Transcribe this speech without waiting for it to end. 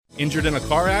Injured in a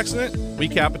car accident? We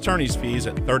cap attorney's fees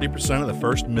at 30% of the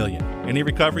first $1 million. Any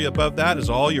recovery above that is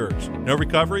all yours. No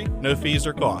recovery, no fees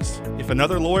or costs. If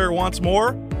another lawyer wants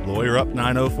more, Lawyer Up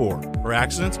 904. For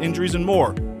accidents, injuries, and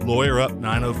more, Lawyer Up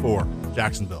 904.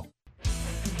 Jacksonville.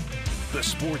 The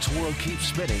sports world keeps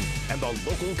spinning and the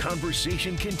local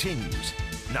conversation continues.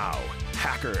 Now,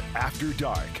 Hacker After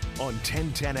Dark on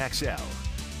 1010XL.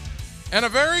 And a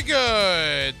very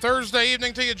good Thursday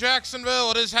evening to you,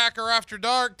 Jacksonville. It is Hacker After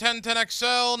Dark,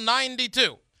 1010XL,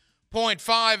 92.5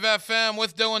 FM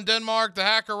with Dylan Denmark, the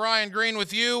Hacker Ryan Green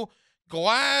with you.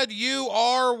 Glad you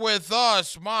are with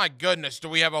us. My goodness, do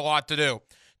we have a lot to do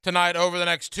tonight over the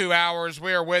next 2 hours.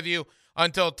 We are with you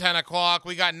until 10 o'clock.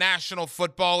 We got National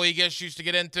Football League issues to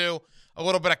get into, a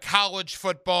little bit of college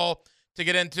football to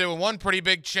get into, and one pretty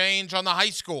big change on the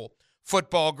high school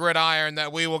football gridiron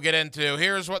that we will get into.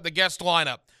 Here's what the guest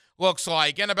lineup looks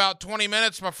like. In about 20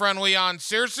 minutes, my friend Leon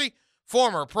Searcy,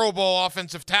 former Pro Bowl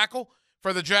offensive tackle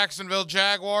for the Jacksonville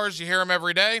Jaguars. You hear him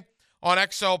every day on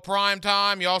XL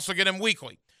Primetime. You also get him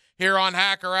weekly here on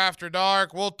Hacker After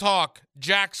Dark. We'll talk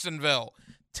Jacksonville,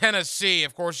 Tennessee.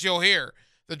 Of course, you'll hear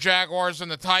the Jaguars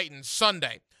and the Titans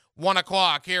Sunday, 1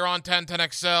 o'clock here on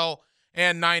 1010XL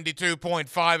and 92.5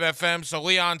 FM. So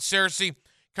Leon Searcy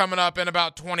coming up in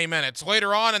about 20 minutes.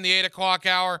 Later on in the 8 o'clock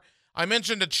hour, I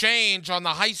mentioned a change on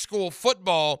the high school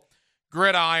football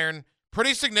gridiron.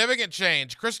 Pretty significant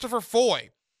change. Christopher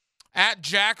Foy at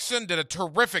Jackson did a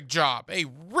terrific job, a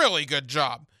really good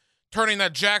job, turning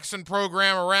that Jackson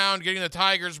program around, getting the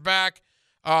Tigers back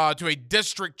to a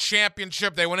district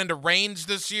championship. They went into Reigns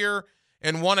this year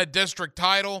and won a district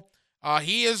title.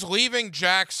 He is leaving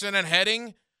Jackson and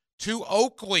heading to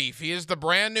Oakleaf. He is the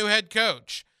brand new head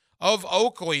coach of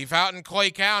Oakleaf out in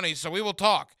Clay County. So we will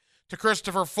talk to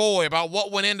Christopher Foy about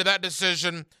what went into that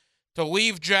decision to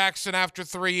leave Jackson after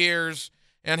 3 years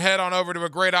and head on over to a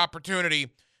great opportunity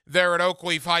there at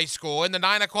Oakleaf High School. In the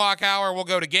 9 o'clock hour, we'll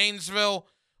go to Gainesville.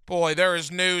 Boy, there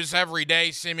is news every day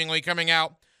seemingly coming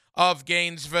out of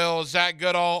Gainesville. Zach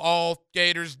Goodall,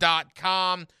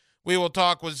 allgators.com. We will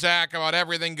talk with Zach about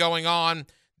everything going on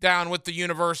down with the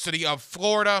University of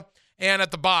Florida. And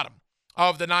at the bottom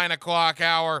of the 9 o'clock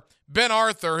hour, Ben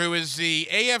Arthur, who is the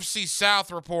AFC South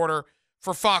reporter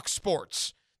for Fox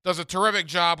Sports, does a terrific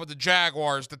job with the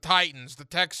Jaguars, the Titans, the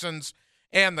Texans,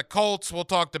 and the Colts. We'll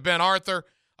talk to Ben Arthur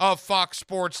of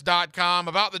foxsports.com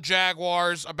about the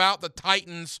Jaguars, about the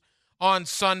Titans on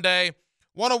Sunday.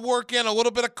 Want to work in a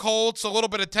little bit of Colts, a little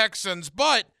bit of Texans,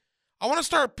 but I want to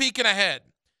start peeking ahead.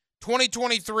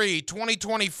 2023,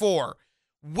 2024.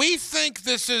 We think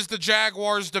this is the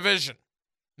Jaguars division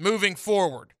moving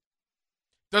forward.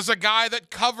 Does a guy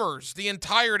that covers the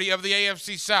entirety of the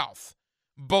AFC South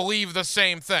believe the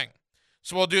same thing?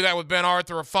 So we'll do that with Ben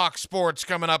Arthur of Fox Sports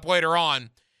coming up later on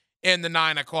in the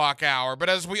 9 o'clock hour. But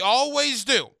as we always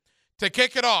do, to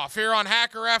kick it off here on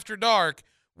Hacker After Dark,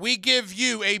 we give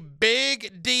you a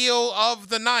big deal of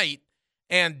the night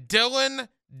and Dylan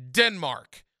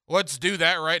Denmark. Let's do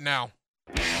that right now.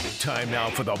 Time now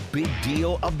for the big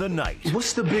deal of the night.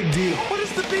 What's the big deal? What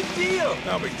is the big deal?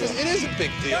 No big deal. It is a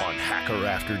big deal. On Hacker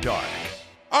After Dark.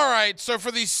 All right, so for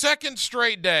the second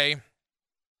straight day,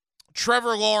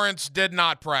 Trevor Lawrence did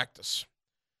not practice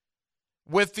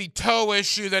with the toe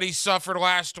issue that he suffered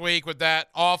last week with that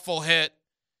awful hit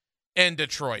in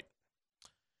Detroit.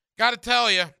 Got to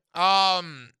tell you, I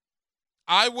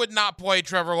would not play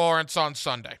Trevor Lawrence on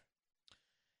Sunday.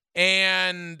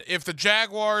 And if the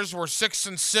Jaguars were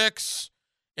 6-6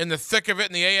 in the thick of it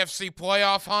in the AFC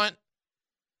playoff hunt,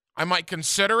 I might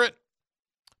consider it.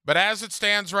 But as it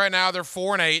stands right now, they're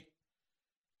 4-8,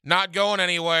 not going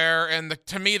anywhere. And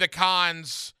to me, the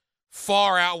cons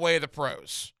far outweigh the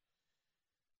pros.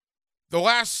 The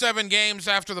last 7 games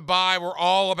after the bye were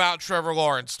all about Trevor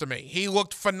Lawrence to me. He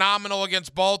looked phenomenal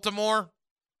against Baltimore.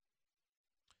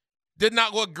 Did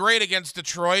not look great against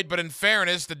Detroit, but in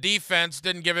fairness, the defense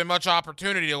didn't give him much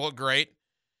opportunity to look great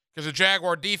because the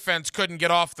Jaguar defense couldn't get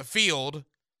off the field.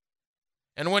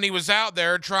 And when he was out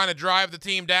there trying to drive the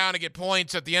team down to get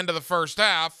points at the end of the first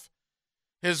half,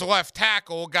 his left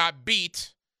tackle got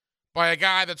beat by a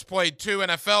guy that's played 2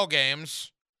 NFL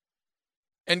games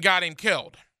and got him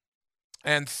killed.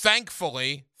 And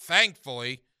thankfully,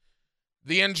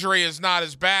 the injury is not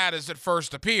as bad as it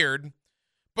first appeared.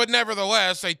 But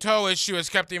nevertheless, a toe issue has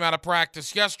kept him out of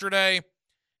practice yesterday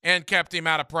and kept him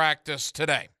out of practice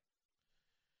today.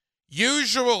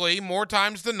 Usually, more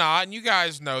times than not, and you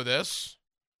guys know this,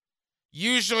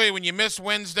 usually when you miss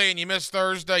Wednesday and you miss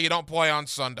Thursday, you don't play on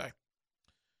Sunday.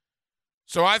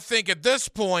 So I think at this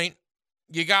point,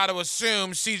 you got to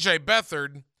assume C.J.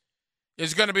 Beathard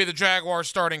is going to be the Jaguars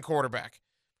starting quarterback.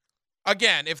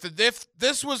 again, if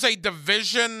this was a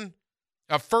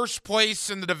first place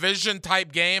in the division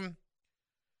type game,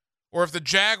 or if the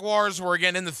Jaguars were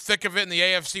again in the thick of it in the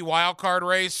AFC wildcard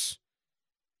race,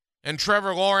 and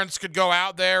Trevor Lawrence could go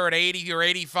out there at 80 or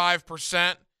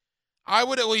 85%, I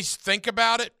would at least think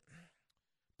about it,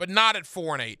 but not at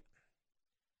 4-8.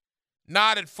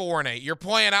 Not at 4-8. You're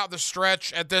playing out the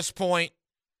stretch at this point.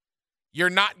 You're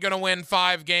not going to win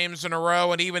 5 games in a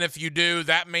row, and even if you do,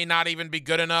 that may not even be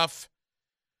good enough.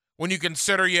 When you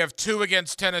consider you have 2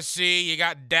 against Tennessee, you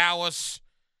got Dallas,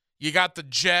 you got the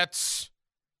Jets,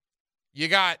 you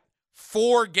got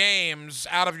 4 games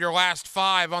out of your last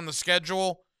 5 on the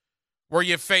schedule where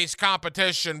you face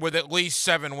competition with at least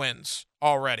 7 wins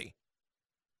already.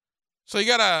 So you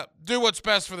got to do what's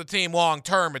best for the team long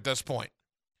term at this point.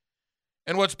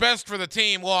 And what's best for the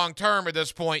team long term at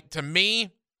this point, to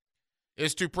me,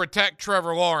 is to protect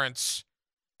Trevor Lawrence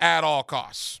at all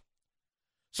costs.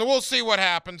 So we'll see what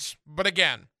happens. But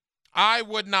again, I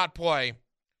would not play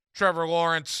Trevor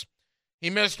Lawrence. He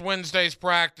missed Wednesday's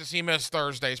practice. He missed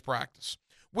Thursday's practice.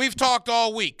 We've talked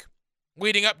all week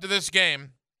leading up to this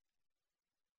game.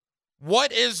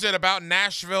 What is it about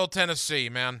Nashville, Tennessee,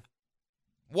 man?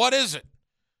 What is it?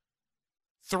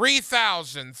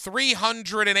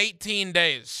 3,318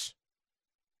 days.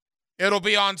 It'll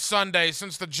be on Sunday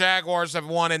since the Jaguars have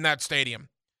won in that stadium.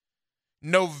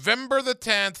 November the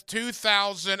 10th,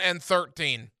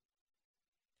 2013.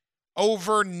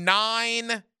 Over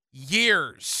 9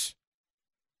 years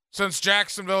since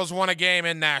Jacksonville has won a game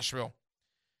in Nashville.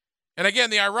 And again,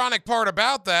 the ironic part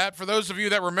about that, for those of you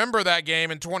that remember that game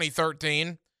in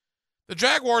 2013, the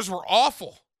Jaguars were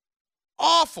awful.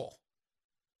 Awful.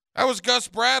 That was Gus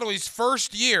Bradley's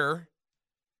first year.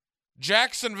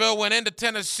 Jacksonville went into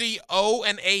Tennessee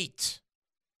 0-8.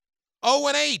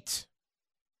 0-8.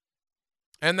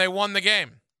 And they won the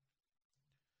game.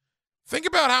 Think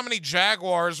about how many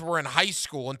Jaguars were in high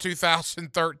school in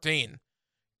 2013.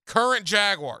 Current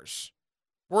Jaguars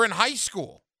were in high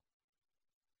school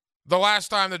the last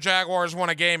time the Jaguars won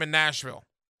a game in Nashville.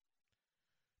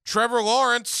 Trevor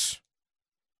Lawrence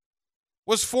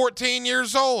was 14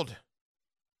 years old.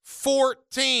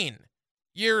 14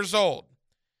 years old.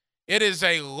 It is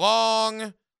a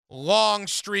long, long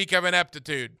streak of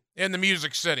ineptitude in the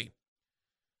Music City.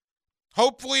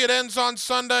 Hopefully it ends on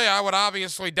Sunday. I would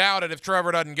obviously doubt it if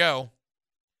Trevor doesn't go.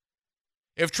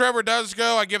 If Trevor does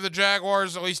go, I give the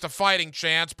Jaguars at least a fighting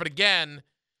chance. But again,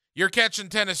 you're catching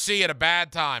Tennessee at a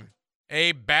bad time.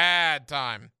 A bad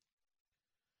time.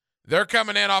 They're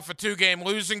coming in off a 2-game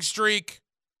losing streak.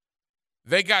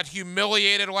 They got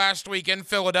humiliated last week in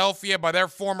Philadelphia by their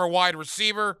former wide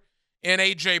receiver in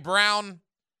A.J. Brown.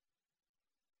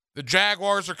 The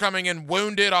Jaguars are coming in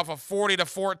wounded off a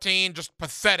 40-14, just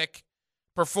pathetic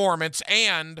performance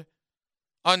and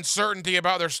uncertainty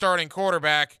about their starting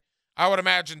quarterback. I would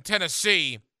imagine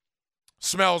Tennessee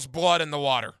smells blood in the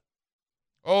water.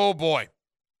 Oh, boy.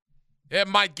 It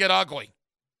might get ugly.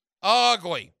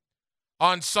 Ugly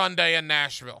on Sunday in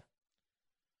Nashville.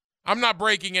 I'm not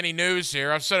breaking any news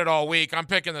here. I've said it all week. I'm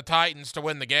picking the Titans to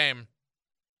win the game.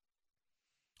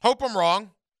 Hope I'm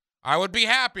wrong. I would be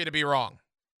happy to be wrong.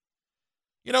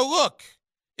 You know, look,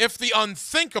 if the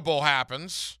unthinkable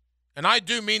happens, and I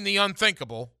do mean the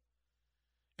unthinkable,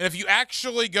 and if you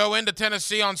actually go into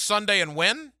Tennessee on Sunday and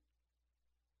win,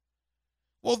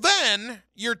 well, then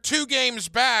you're 2 games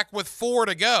back with 4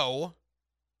 to go,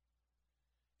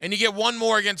 and you get 1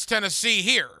 more against Tennessee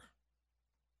here.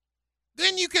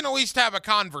 Then you can at least have a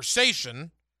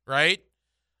conversation, right?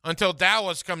 Until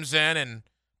Dallas comes in and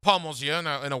pummels you in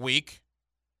a week.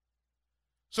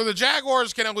 So the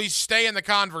Jaguars can at least stay in the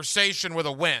conversation with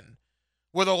a win.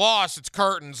 With a loss, it's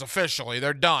curtains officially.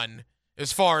 They're done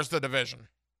as far as the division.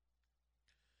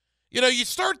 You know, you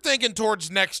start thinking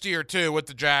towards next year, too, with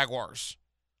the Jaguars.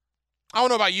 I don't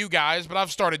know about you guys, but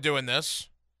I've started doing this.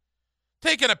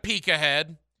 Taking a peek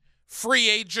ahead. Free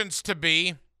agents to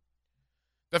be.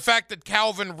 The fact that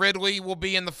Calvin Ridley will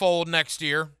be in the fold next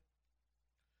year.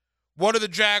 What do the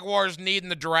Jaguars need in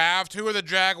the draft? Who are the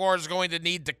Jaguars going to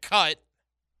need to cut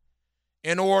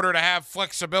in order to have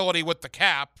flexibility with the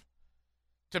cap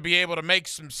to be able to make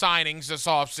some signings this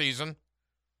offseason?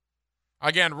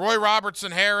 Again, Roy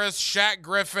Robertson Harris, Shaq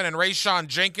Griffin, and Rayshon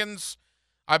Jenkins.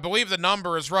 I believe the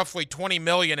number is roughly $20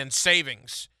 million in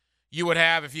savings you would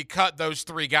have if you cut those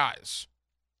 3 guys.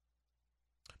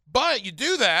 But you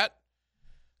do that,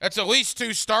 that's at least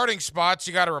 2 starting spots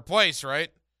you got to replace, right?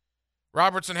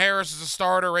 Robertson Harris is a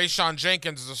starter. Rayshon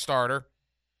Jenkins is a starter.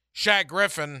 Shaq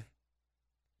Griffin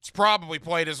has probably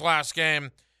played his last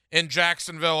game in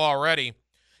Jacksonville already.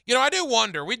 You know, I do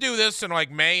wonder. We do this in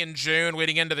like May and June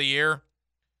leading into the year.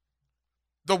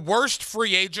 the worst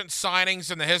free agent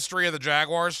signings in the history of the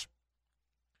Jaguars.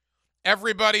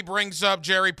 Everybody brings up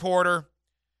Jerry Porter.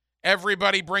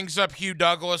 Everybody brings up Hugh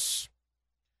Douglas.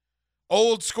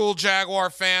 Old school Jaguar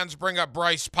fans bring up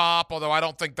Bryce Popp, although I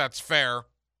don't think that's fair.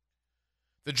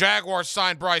 The Jaguars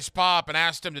signed Bryce Popp and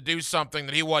asked him to do something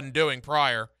that he wasn't doing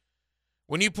prior.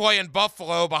 When you play in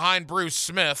Buffalo behind Bruce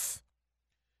Smith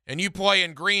and you play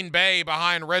in Green Bay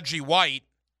behind Reggie White,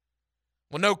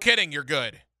 well, no kidding, you're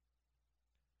good.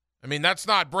 I mean, that's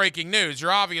not breaking news.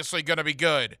 You're obviously going to be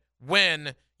good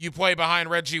when you play behind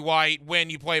Reggie White, when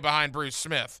you play behind Bruce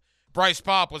Smith. Bryce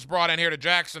Popp was brought in here to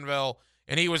Jacksonville,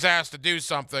 and he was asked to do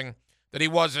something that he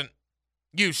wasn't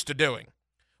used to doing.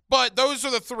 But those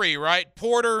are the three, right?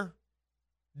 Porter,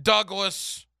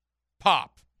 Douglas,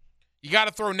 Popp. You got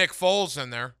to throw Nick Foles in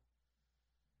there.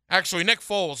 Actually, Nick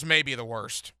Foles may be the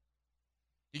worst.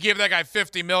 You give that guy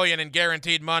 $50 million in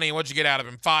guaranteed money, and what'd you get out of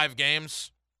him? 5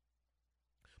 games?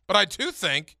 But I do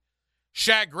think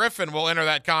Shaq Griffin will enter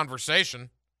that conversation.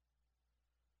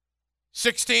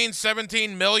 16,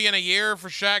 17 million a year for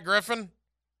Shaq Griffin?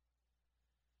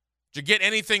 Did you get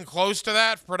anything close to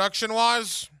that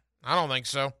production-wise? I don't think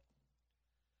so.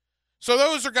 So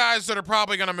those are guys that are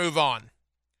probably going to move on.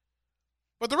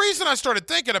 But the reason I started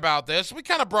thinking about this, we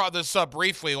kind of brought this up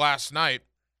briefly last night.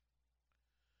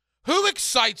 Who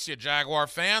excites you, Jaguar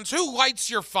fans? Who lights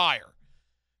your fire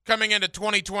coming into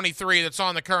 2023 that's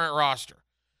on the current roster?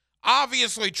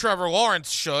 Obviously, Trevor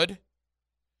Lawrence should.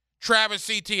 Travis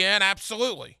Etienne,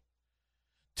 absolutely.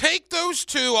 Take those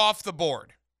two off the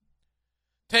board.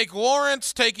 Take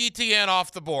Lawrence, take Etienne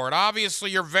off the board. Obviously,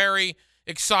 you're very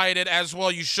excited, as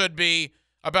well you should be,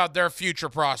 about their future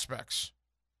prospects.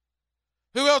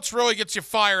 Who else really gets you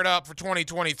fired up for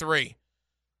 2023?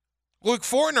 Luke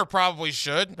Fortner probably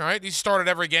should, right? He started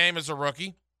every game as a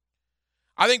rookie.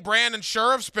 I think Brandon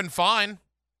Sheriff's been fine.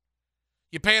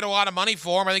 You paid a lot of money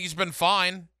for him. I think he's been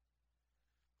fine.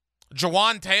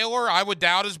 Jawan Taylor, I would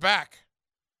doubt is back.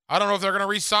 I don't know if they're going to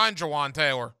re-sign Jawan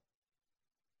Taylor.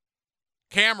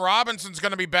 Cam Robinson's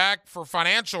going to be back for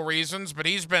financial reasons, but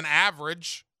he's been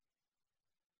average.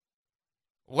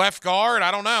 Left guard,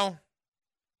 I don't know.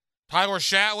 Tyler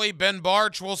Shatley, Ben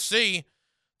Barch, we'll see.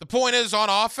 The point is, on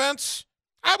offense,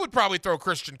 I would probably throw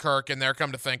Christian Kirk in there,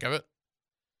 come to think of it.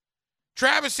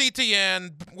 Travis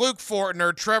Etienne, Luke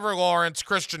Fortner, Trevor Lawrence,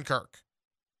 Christian Kirk.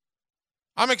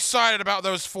 I'm excited about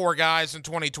those 4 guys in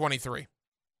 2023.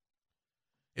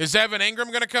 Is Evan Ingram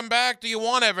going to come back? Do you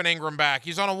want Evan Ingram back?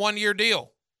 He's on a 1-year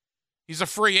deal. He's a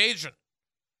free agent.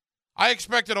 I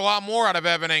expected a lot more out of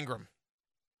Evan Ingram.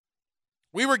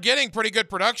 We were getting pretty good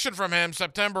production from him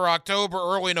September, October,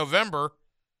 early November.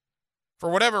 For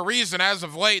whatever reason, as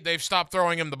of late, they've stopped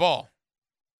throwing him the ball.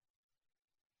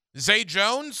 Zay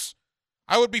Jones,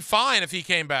 I would be fine if he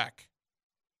came back.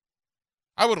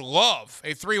 I would love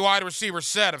a 3 wide receiver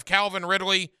set of Calvin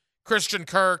Ridley, Christian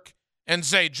Kirk, and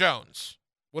Zay Jones.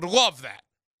 Would love that.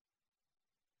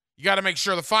 You got to make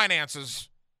sure the finances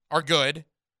are good.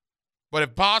 But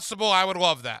if possible, I would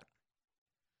love that.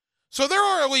 So there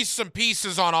are at least some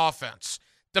pieces on offense.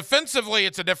 Defensively,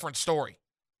 it's a different story.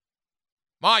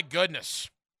 My goodness.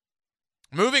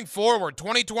 Moving forward,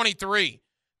 2023,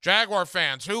 Jaguar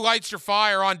fans, who lights your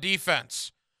fire on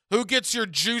defense? Who gets your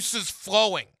juices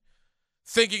flowing?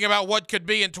 Thinking about what could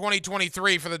be in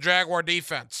 2023 for the Jaguar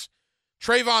defense.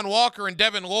 Trayvon Walker and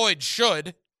Devin Lloyd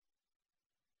should.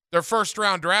 They're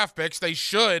first-round draft picks. They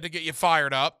should get you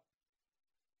fired up.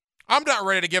 I'm not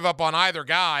ready to give up on either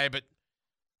guy, but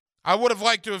I would have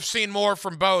liked to have seen more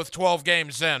from both 12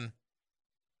 games in.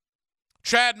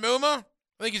 Chad Muma,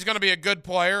 I think he's going to be a good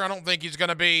player. I don't think he's going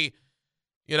to be,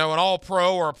 an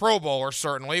all-pro or a Pro Bowler,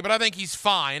 certainly, but I think he's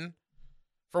fine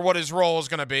for what his role is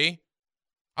going to be.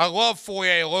 I love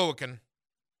Foye Oluokun.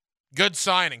 Good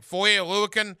signing. Foye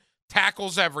Oluokun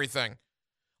tackles everything.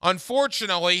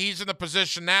 Unfortunately, he's in the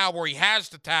position now where he has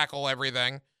to tackle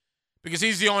everything because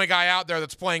he's the only guy out there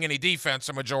that's playing any defense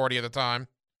a majority of the time.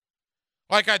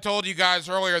 Like I told you guys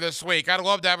earlier this week, I'd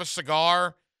love to have a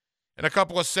cigar and a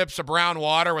couple of sips of brown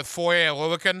water with Foye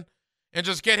Oluokun and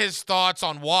just get his thoughts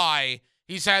on why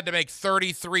he's had to make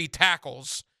 33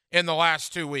 tackles in the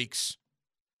last 2 weeks.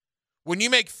 When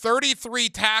you make 33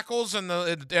 tackles in a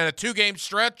 2-game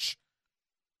stretch,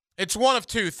 it's one of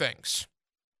 2 things.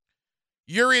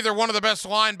 You're either one of the best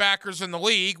linebackers in the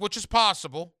league, which is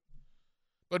possible,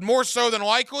 but more so than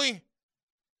likely,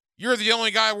 you're the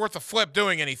only guy worth a flip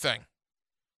doing anything,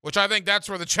 which I think that's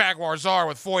where the Jaguars are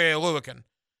with Foye Oluokun.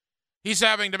 He's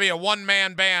having to be a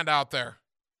one-man band out there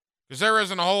because there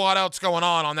isn't a whole lot else going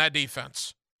on that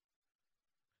defense.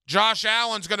 Josh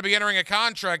Allen's going to be entering a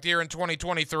contract here in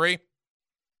 2023.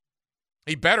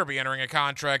 He better be entering a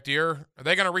contract year. Are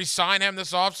they going to re-sign him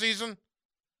this offseason?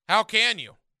 How can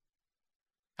you?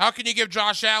 How can you give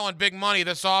Josh Allen big money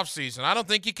this offseason? I don't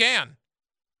think you can.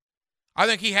 I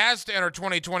think he has to enter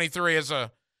 2023 as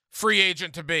a free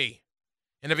agent to be.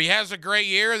 And if he has a great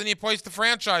year, then you place the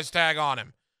franchise tag on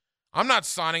him. I'm not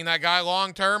signing that guy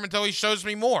long-term until he shows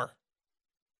me more.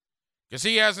 Because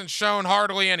he hasn't shown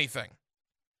hardly anything.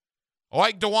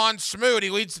 Like DeJuan Smoot, he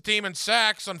leads the team in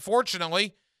sacks.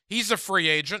 Unfortunately, he's a free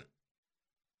agent.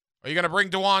 Are you going to bring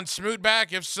DeJuan Smoot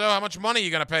back? If so, how much money are you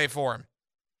going to pay for him?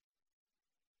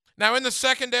 Now, in the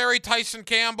secondary, Tyson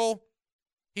Campbell,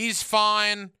 he's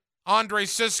fine. Andre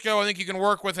Sisco, I think you can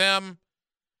work with him.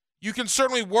 You can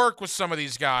certainly work with some of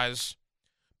these guys.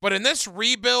 But in this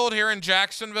rebuild here in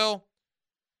Jacksonville,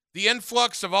 the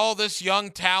influx of all this young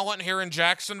talent here in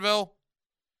Jacksonville,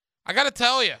 I got to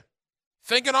tell you,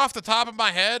 thinking off the top of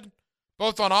my head,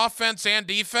 both on offense and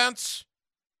defense,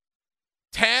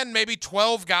 10, maybe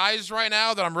 12 guys right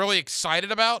now that I'm really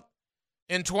excited about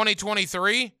in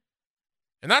 2023.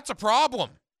 And that's a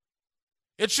problem.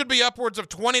 It should be upwards of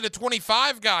 20 to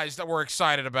 25 guys that we're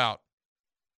excited about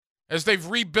as they've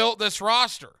rebuilt this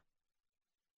roster.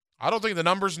 I don't think the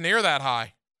number's near that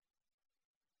high.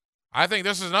 I think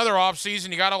this is another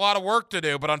offseason. You got a lot of work to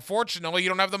do, but unfortunately, you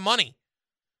don't have the money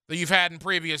that you've had in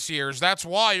previous years. That's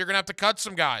why you're going to have to cut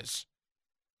some guys.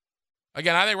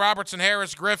 Again, I think Robertson,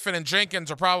 Harris, Griffin, and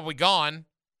Jenkins are probably gone.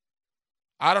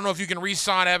 I don't know if you can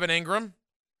re-sign Evan Ingram.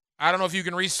 I don't know if you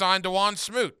can re-sign DeJuan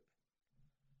Smoot.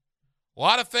 A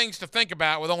lot of things to think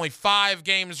about with only 5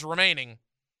 games remaining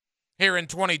here in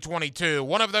 2022.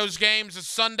 One of those games is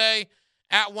Sunday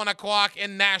at 1 o'clock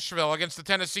in Nashville against the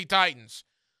Tennessee Titans.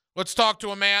 Let's talk to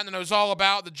a man that knows all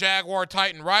about the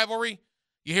Jaguar-Titan rivalry.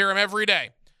 You hear him every day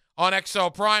on XL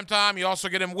Primetime. You also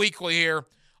get him weekly here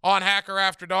on Hacker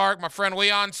After Dark. My friend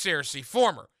Leon Searcy,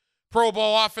 former Pro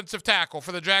Bowl offensive tackle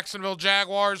for the Jacksonville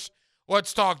Jaguars.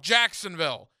 Let's talk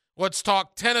Jacksonville. Let's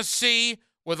talk Tennessee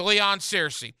with Leon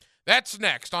Searcy. That's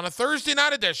next on a Thursday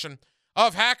night edition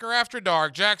of Hacker After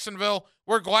Dark. Jacksonville,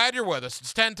 we're glad you're with us.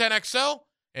 It's 1010XL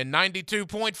and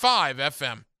 92.5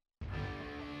 FM.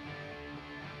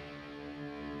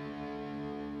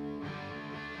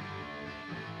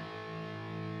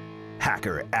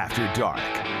 Hacker After Dark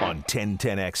on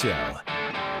 1010XL.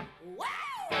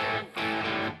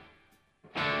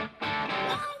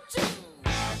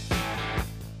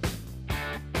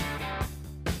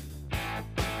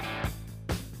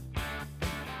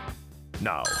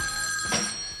 Now,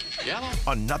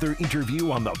 another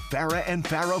interview on the Farah and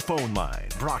Farah phone line,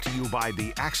 brought to you by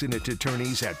the accident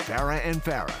attorneys at Farah and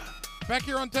Farah. Back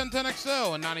here on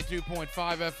 1010XL and 92.5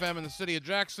 FM in the city of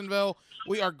Jacksonville.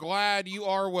 We are glad you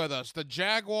are with us. The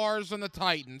Jaguars and the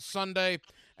Titans, Sunday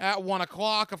at 1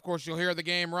 o'clock. Of course, you'll hear the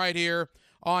game right here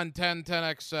on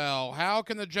 1010XL. How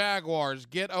can the Jaguars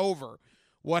get over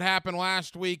what happened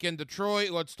last week in Detroit?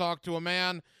 Let's talk to a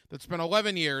man that spent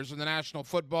 11 years in the National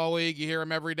Football League. You hear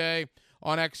him every day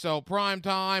on XL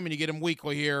Primetime, and you get him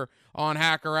weekly here on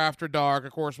Hacker After Dark.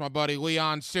 Of course, my buddy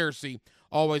Leon Searcy,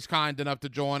 always kind enough to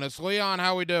join us. Leon,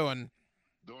 how we doing?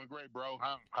 Doing great, bro.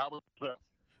 How was that?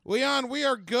 Leon, we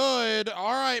are good.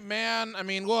 All right, man. I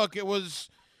mean, look, it was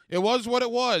what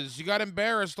it was. You got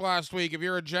embarrassed last week. If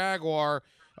you're a Jaguar,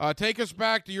 take us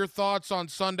back to your thoughts on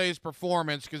Sunday's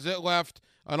performance, because it left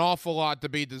an awful lot to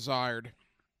be desired.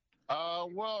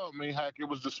 Well, I mean, heck, it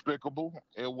was despicable.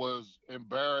 It was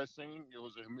embarrassing. It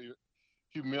was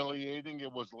humiliating.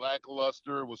 It was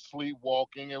lackluster. It was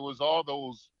sleepwalking. It was all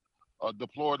those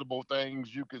deplorable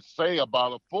things you could say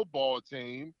about a football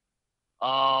team.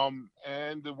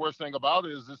 And the worst thing about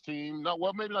it is this team,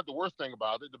 maybe not the worst thing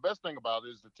about it. The best thing about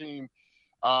it is the team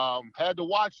had to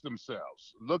watch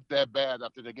themselves look that bad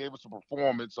after they gave us a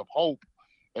performance of hope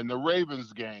in the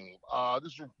Ravens game.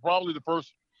 This was probably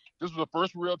this was the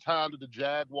first real time that the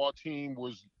Jaguar team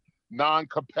was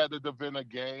non-competitive in a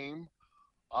game.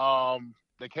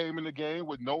 They came in the game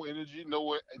with no energy,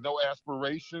 no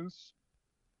aspirations.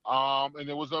 And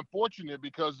it was unfortunate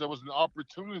because there was an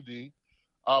opportunity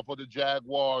for the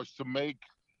Jaguars to make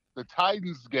the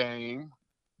Titans game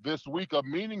this week a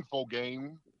meaningful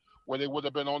game where they would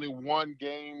have been only one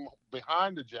game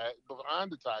behind the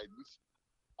Titans.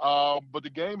 But the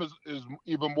game is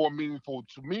even more meaningful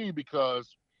to me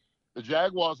because the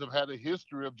Jaguars have had a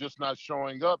history of just not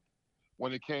showing up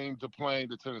when it came to playing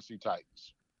the Tennessee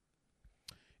Titans.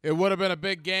 It would have been a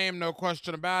big game, no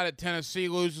question about it. Tennessee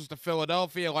loses to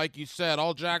Philadelphia. Like you said,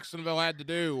 all Jacksonville had to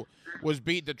do was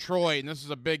beat Detroit, and this is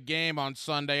a big game on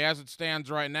Sunday. As it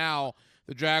stands right now,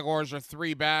 the Jaguars are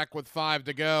 3 back with 5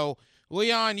 to go.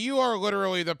 Leon, you are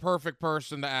literally the perfect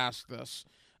person to ask this.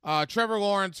 Trevor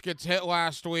Lawrence gets hit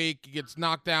last week. He gets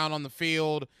knocked down on the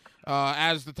field.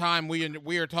 As the time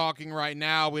we are talking right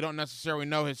now, we don't necessarily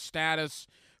know his status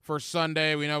for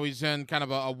Sunday. We know he's in kind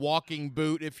of a walking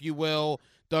boot, if you will.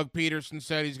 Doug Peterson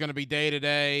said he's going to be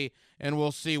day-to-day, and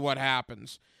we'll see what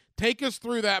happens. Take us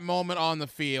through that moment on the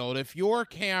field. If you're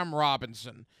Cam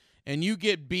Robinson and you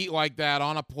get beat like that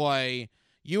on a play,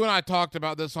 you and I talked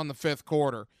about this on the fifth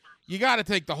quarter. You got to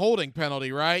take the holding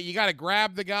penalty, right? You got to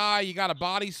grab the guy. You got to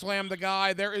body slam the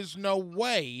guy. There is no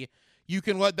way you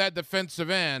can let that defensive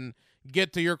end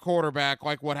get to your quarterback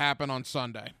like what happened on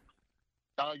Sunday.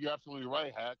 You're absolutely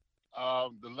right, Hack.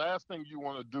 The last thing you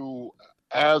want to do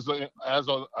as a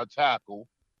tackle,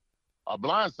 a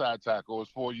blindside tackle, is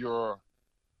for your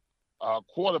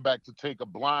quarterback to take a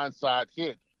blindside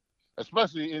hit,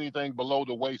 especially anything below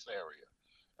the waist area.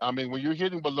 I mean, when you're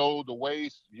hitting below the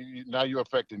waist, now you're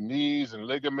affecting knees and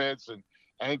ligaments and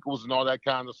ankles and all that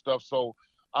kind of stuff. So,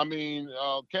 I mean,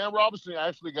 Cam Robinson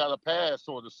actually got a pass,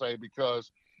 so to say,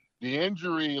 because the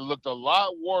injury looked a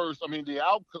lot worse. I mean, the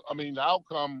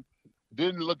outcome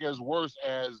didn't look as worse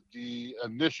as the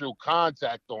initial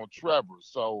contact on Trevor.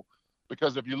 So,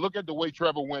 because if you look at the way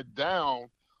Trevor went down,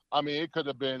 I mean, it could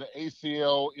have been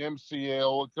ACL,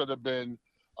 MCL, it could have been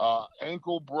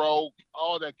ankle broke,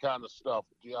 all that kind of stuff.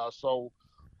 Yeah, so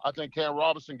I think Cam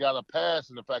Robinson got a pass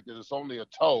in the fact that it's only a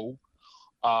toe.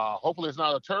 Hopefully it's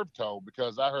not a turf toe,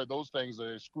 because I heard those things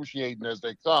are excruciating as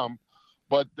they come.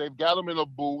 But they've got him in a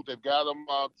boot. They've got him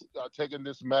taking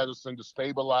this medicine to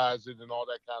stabilize it and all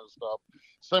that kind of stuff.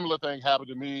 Similar thing happened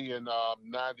to me in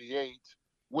 '98,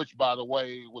 which, by the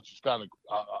way, which is kind of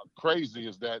crazy,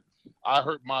 is that I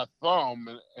hurt my thumb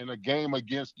in a game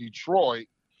against Detroit,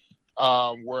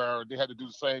 where they had to do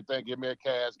the same thing, give me a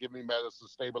cast, give me medicine,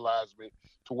 stabilize me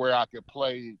to where I could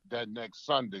play that next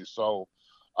Sunday. So,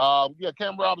 yeah,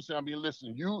 Cam Robinson, I mean,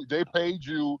 listen, they paid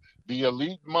you the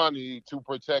elite money to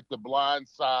protect the blind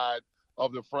side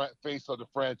of the face of the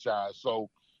franchise. So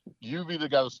you've either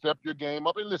got to step your game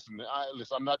up. And listen,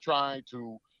 I'm not trying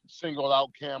to single out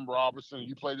Cam Robinson.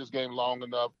 You play this game long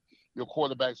enough, your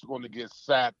quarterback's going to get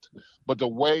sacked. But the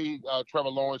way Trevor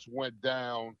Lawrence went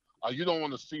down, you don't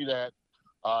want to see that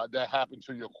happen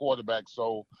to your quarterback.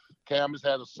 So Cam has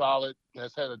had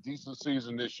a decent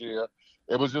season this year.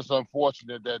 It was just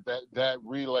unfortunate that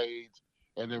relayed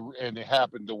and it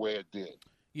happened the way it did.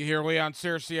 You hear Leon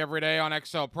Searcy every day on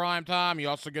XL Primetime. You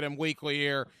also get him weekly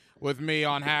here with me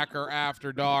on Hacker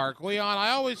After Dark. Leon,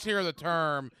 I always hear the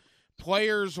term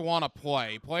players want to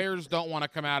play. Players don't want to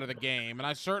come out of the game, and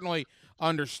I certainly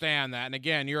understand that. And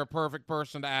again, you're a perfect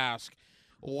person to ask.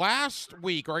 Last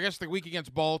week, or I guess the week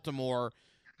against Baltimore,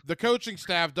 the coaching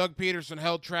staff, Doug Peterson,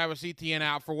 held Travis Etienne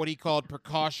out for what he called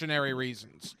precautionary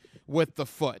reasons with the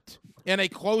foot. In a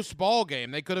close ball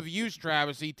game, they could have used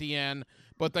Travis Etienne,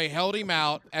 but they held him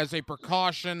out as a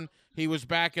precaution. He was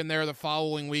back in there the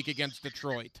following week against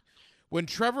Detroit. When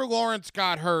Trevor Lawrence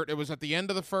got hurt, it was at the end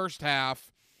of the first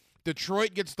half.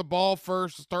 Detroit gets the ball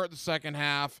first to start the second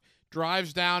half,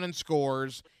 drives down and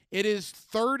scores. It is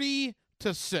 30-6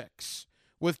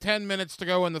 with 10 minutes to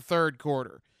go in the third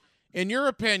quarter. In your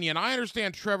opinion, I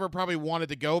understand Trevor probably wanted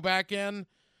to go back in,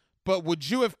 but would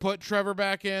you have put Trevor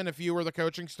back in if you were the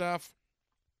coaching staff?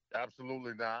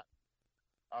 Absolutely not.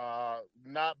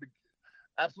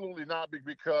 Absolutely not,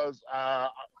 because I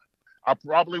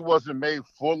probably wasn't made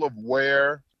full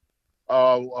aware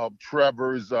of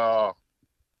Trevor's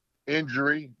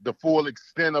injury, the full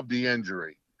extent of the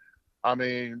injury. I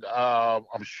mean,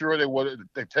 I'm sure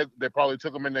they probably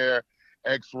took him in there,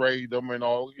 x-rayed him and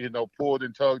all, pulled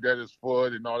and tugged at his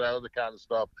foot and all that other kind of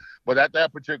stuff. But at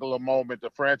that particular moment, the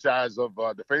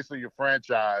face of your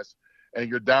franchise, and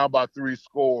you're down by 3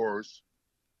 scores,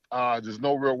 there's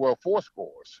no real 4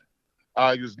 scores.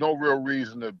 There's no real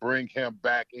reason to bring him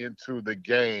back into the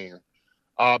game,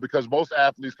 because most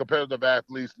athletes, competitive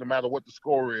athletes, no matter what the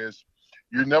score is,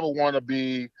 you never want to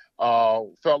be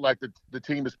felt like the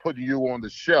team is putting you on the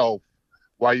shelf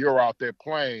while you're out there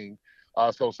playing.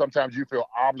 So sometimes you feel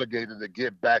obligated to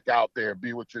get back out there and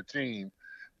be with your team,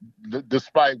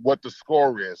 despite what the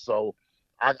score is. So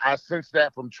I sense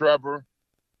that from Trevor.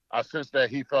 I sense that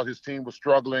he felt his team was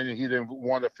struggling and he didn't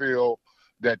want to feel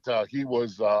that he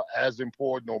was as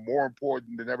important or more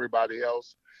important than everybody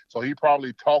else. So he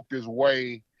probably talked his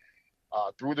way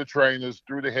through the trainers,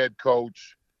 through the head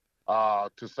coach,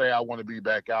 to say, I want to be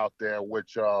back out there,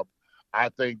 which I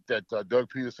think that Doug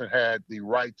Peterson had the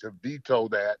right to veto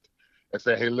that and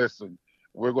say, hey, listen,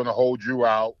 we're going to hold you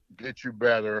out, get you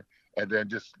better, and then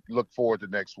just look forward to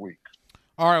next week.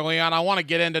 All right, Leon, I want to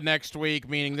get into next week,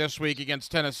 meaning this week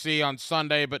against Tennessee on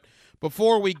Sunday. But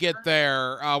before we get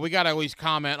there, we got to at least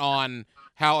comment on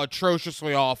how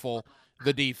atrociously awful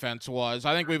the defense was.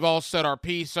 I think we've all said our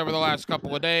piece over the last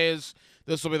couple of days.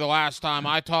 This will be the last time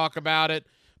I talk about it.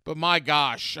 But my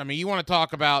gosh, I mean, you want to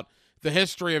talk about the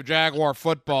history of Jaguar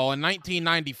football. In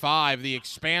 1995, the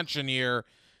expansion year,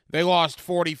 they lost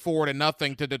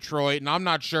 44-0 to Detroit, and I'm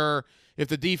not sure if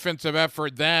the defensive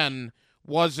effort then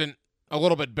wasn't a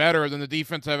little bit better than the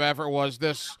defensive effort was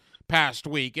this past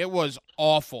week. It was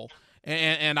awful.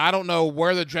 And I don't know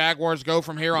where the Jaguars go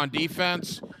from here on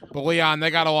defense, but, Leon,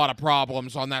 they got a lot of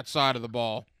problems on that side of the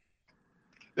ball.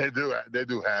 They do,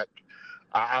 Hack.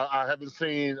 I haven't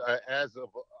seen as of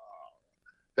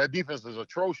that defense is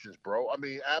atrocious, bro. I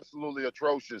mean, absolutely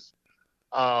atrocious.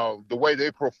 The way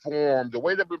they perform, the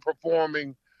way they've been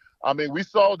performing. I mean, we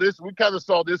kind of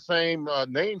saw this same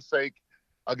namesake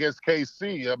against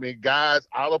KC. I mean, guys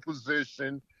out of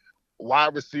position,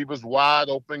 wide receivers wide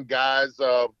open, guys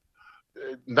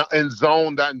not in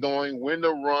zone, not knowing when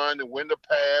to run and when to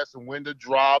pass and when to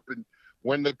drop and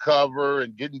when to cover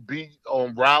and getting beat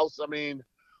on routes. I mean,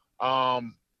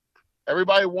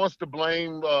 everybody wants to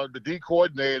blame the D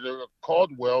coordinator,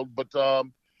 Caldwell, but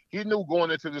he knew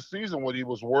going into the season what he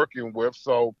was working with.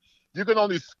 So you can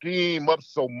only scheme up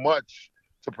so much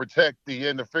to protect the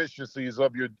inefficiencies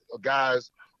of your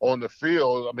guys on the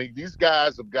field. I mean, these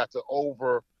guys have got to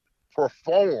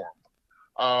overperform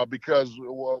because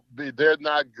they're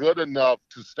not good enough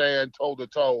to stand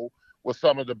toe-to-toe with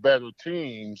some of the better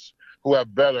teams who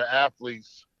have better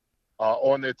athletes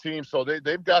on their team. So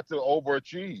they've got to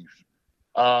overachieve.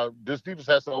 This defense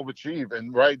has to overachieve.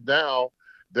 And right now,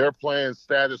 they're playing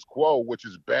status quo, which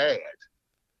is bad.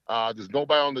 There's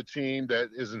nobody on the team that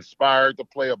is inspired to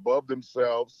play above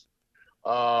themselves.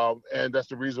 And that's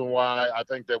the reason why I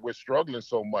think that we're struggling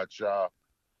so much.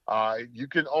 You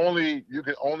can only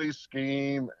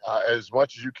scheme as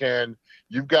much as you can.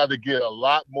 You've got to get a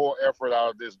lot more effort out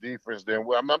of this defense than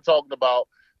I'm talking about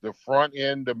the front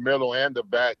end, the middle, and the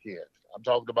back end. I'm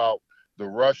talking about the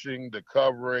rushing, the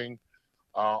covering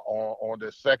on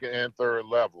the second and third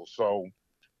level. So,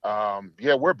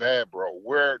 yeah, we're bad, bro.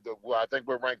 I think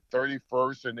we're ranked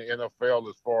 31st in the NFL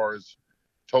as far as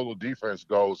total defense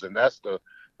goes, and that's the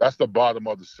bottom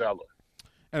of the cellar.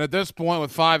 And at this point,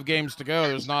 with 5 games to go,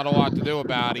 there's not a lot to do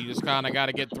about it. You just kind of got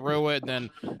to get through it and then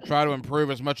try to improve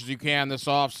as much as you can this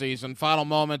offseason. Final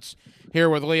moments here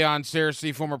with Leon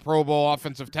Searcy, former Pro Bowl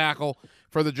offensive tackle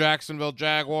for the Jacksonville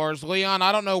Jaguars. Leon,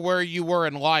 I don't know where you were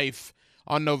in life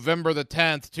on November the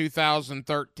 10th,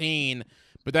 2013,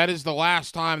 but that is the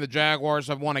last time the Jaguars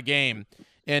have won a game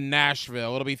in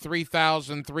Nashville. It'll be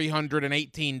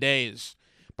 3,318 days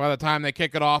by the time they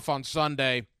kick it off on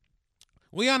Sunday.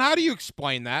 Leon, how do you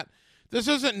explain that? This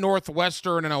isn't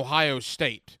Northwestern and Ohio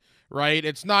State, right?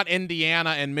 It's not Indiana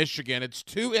and Michigan. It's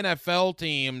 2 NFL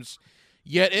teams,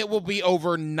 yet it will be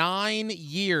over 9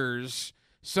 years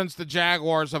since the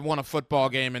Jaguars have won a football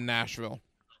game in Nashville.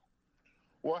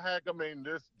 Well, Hack, I mean,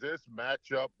 this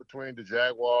matchup between the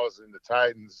Jaguars and the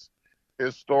Titans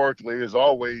historically has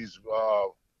always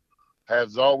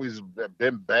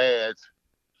been bad.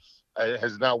 It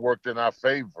has not worked in our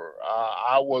favor.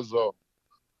 I was a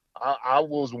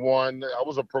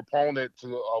proponent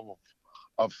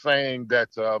of saying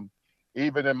that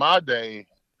even in my day,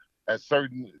 at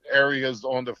certain areas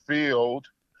on the field,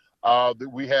 that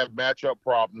we had matchup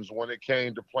problems when it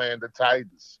came to playing the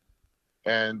Titans.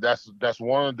 And that's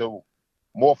one of the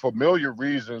more familiar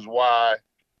reasons why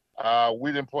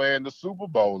we didn't play in the Super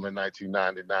Bowl in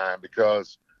 1999.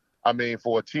 Because, I mean,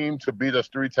 for a team to beat us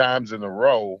 3 times in a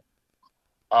row,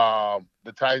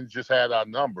 the Titans just had our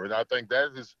number. And I think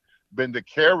that has been the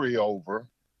carryover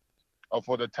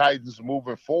for the Titans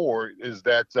moving forward, is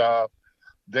that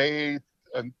they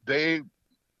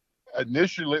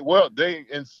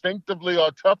instinctively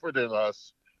are tougher than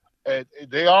us, and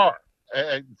they are.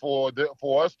 And for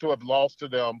us to have lost to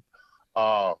them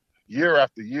year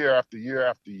after year after year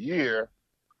after year,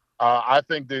 I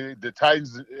think the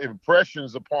Titans'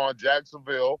 impressions upon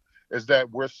Jacksonville is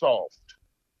that we're soft.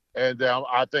 And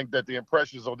I think that the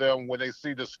impressions of them when they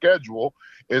see the schedule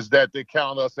is that they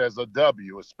count us as a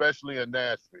W, especially in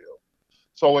Nashville.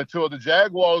 So until the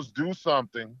Jaguars do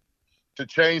something to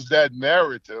change that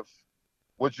narrative,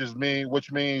 which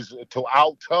means to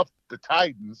out-tough the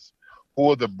Titans,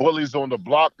 who are the bullies on the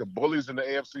block, the bullies in the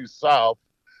AFC South,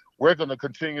 we're going to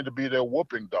continue to be their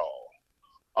whooping doll.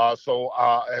 So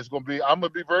I'm going to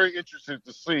be very interested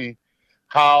to see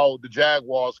how the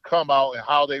Jaguars come out and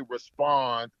how they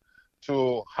respond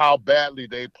to how badly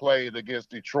they played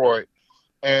against Detroit.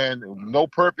 And no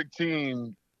perfect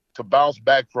team to bounce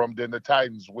back from than the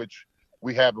Titans, which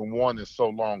we haven't won in so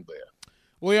long there.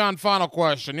 Leon, final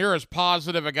question. You're as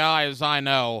positive a guy as I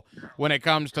know when it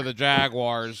comes to the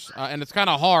Jaguars. And it's kind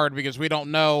of hard because we don't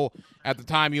know, at the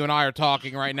time you and I are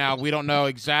talking right now, we don't know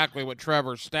exactly what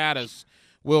Trevor's status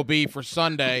will be for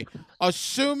Sunday.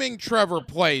 Assuming Trevor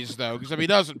plays, though, because if he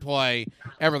doesn't play,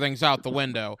 everything's out the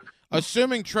window.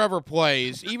 Assuming Trevor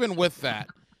plays, even with that,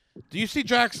 do you see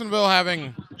Jacksonville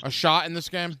having a shot in this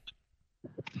game?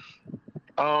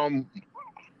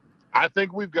 I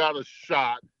think we've got a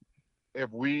shot if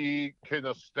we can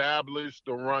establish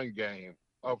the run game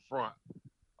up front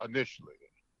initially.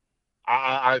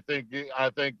 I think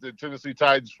the Tennessee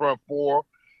Titans front four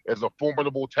is a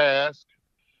formidable task.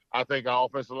 I think our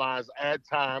offensive lines at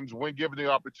times, when given the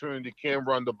opportunity, can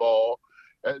run the ball.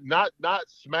 Not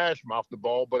smash mouth the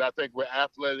ball, but I think we're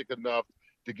athletic enough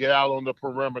to get out on the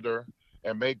perimeter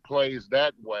and make plays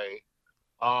that way.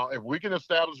 If we can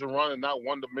establish a run and not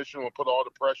one-dimensional and put all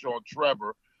the pressure on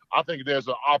Trevor, I think there's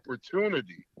an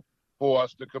opportunity for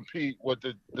us to compete with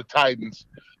the Titans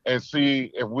and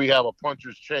see if we have a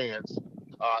puncher's chance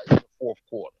in the fourth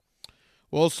quarter.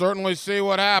 We'll certainly see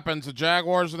what happens. The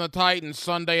Jaguars and the Titans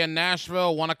Sunday in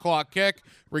Nashville, 1 o'clock kick,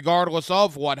 regardless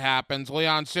of what happens.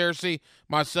 Leon Searcy,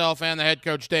 myself, and the head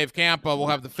coach Dave Campa will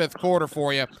have the fifth quarter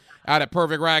for you out at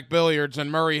Perfect Rack Billiards in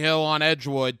Murray Hill on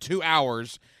Edgewood, 2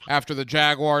 hours after the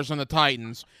Jaguars and the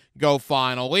Titans go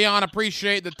final. Leon,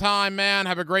 appreciate the time, man.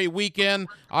 Have a great weekend.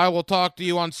 I will talk to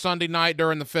you on Sunday night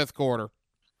during the fifth quarter.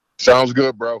 Sounds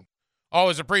good, bro.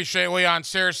 Always appreciate Leon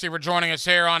Searcy for joining us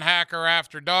here on Hacker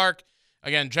After Dark.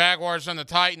 Again, Jaguars and the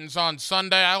Titans on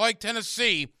Sunday. I like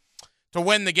Tennessee to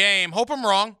win the game. Hope I'm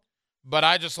wrong, but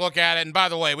I just look at it. And by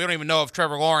the way, we don't even know if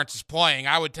Trevor Lawrence is playing.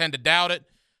 I would tend to doubt it.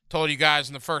 Told you guys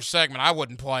in the first segment I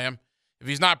wouldn't play him. If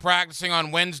he's not practicing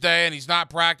on Wednesday and he's not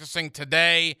practicing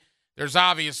today, there's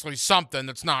obviously something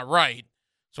that's not right.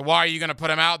 So why are you going to put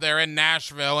him out there in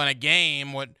Nashville in a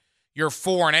game when you're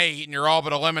 4-8 and you're all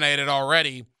but eliminated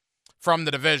already from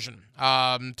the division?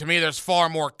 To me, there's far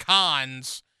more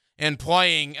cons in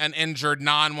playing an injured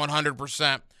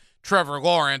non-100% Trevor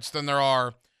Lawrence than there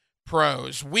are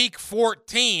pros. Week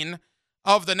 14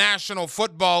 of the National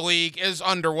Football League is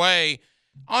underway.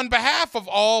 On behalf of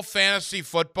all fantasy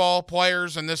football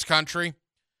players in this country,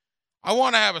 I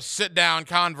want to have a sit-down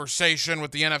conversation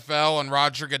with the NFL and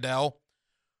Roger Goodell.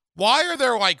 Why are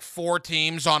there like 4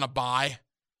 teams on a bye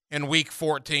in Week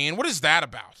 14? What is that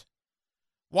about?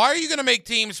 Why are you going to make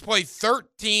teams play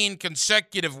 13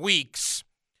 consecutive weeks?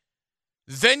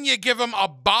 Then you give them a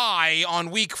bye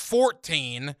on Week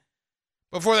 14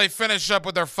 before they finish up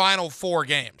with their final 4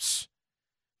 games.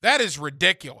 That is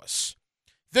ridiculous.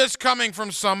 This coming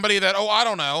from somebody that, I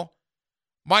don't know,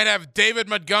 might have David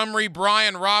Montgomery,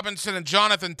 Brian Robinson, and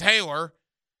Jonathan Taylor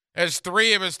as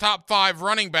 3 of his top 5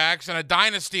 running backs in a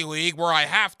dynasty league where I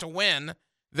have to win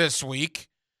this week.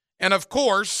 And, of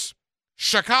course,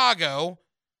 Chicago,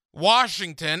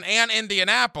 Washington, and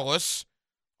Indianapolis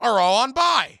are all on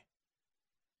bye.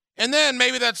 And then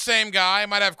maybe that same guy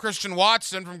might have Christian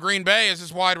Watson from Green Bay as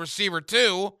his wide receiver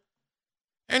too,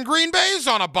 and Green Bay's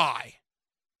on a bye.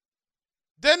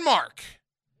 Denmark.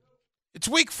 It's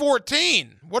Week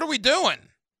 14. What are we doing?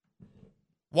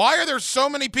 Why are there so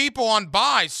many people on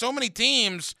bye, so many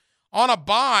teams on a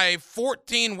bye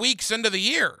 14 weeks into the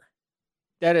year?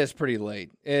 That is pretty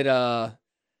late. It kind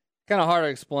of hard to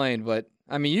explain, but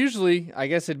I mean, usually I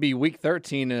guess it'd be Week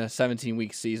 13 in a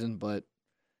 17-week season, but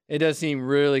it does seem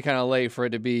really kind of late for it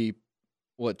to be,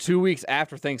 2 weeks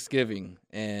after Thanksgiving,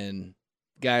 and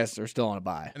guys are still on a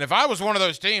bye. And if I was one of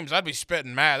those teams, I'd be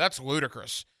spitting mad. That's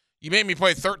ludicrous. You made me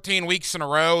play 13 weeks in a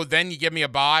row, then you give me a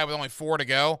bye with only 4 to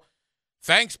go.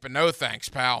 Thanks, but no thanks,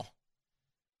 pal.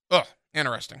 Ugh,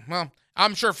 interesting. Well,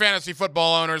 I'm sure fantasy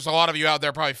football owners, a lot of you out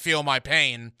there probably feel my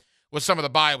pain with some of the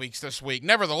bye weeks this week.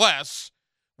 Nevertheless,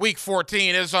 Week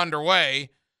 14 is underway.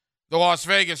 The Las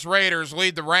Vegas Raiders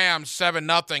lead the Rams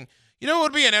 7-0. You know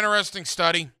what would be an interesting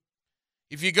study?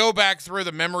 If you go back through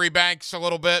the memory banks a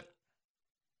little bit,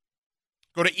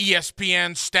 go to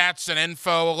ESPN Stats and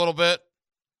Info a little bit.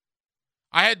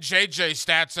 I had JJ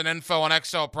Stats and Info on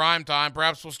XL Primetime.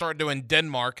 Perhaps we'll start doing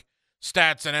Denmark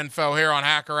Stats and Info here on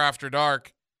Hacker After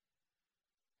Dark.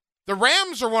 The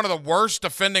Rams are one of the worst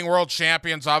defending world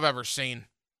champions I've ever seen.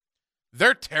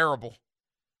 They're terrible.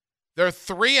 They're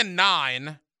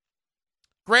 3-9.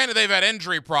 Granted, they've had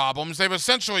injury problems. They've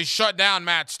essentially shut down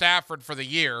Matt Stafford for the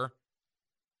year.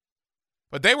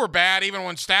 But they were bad even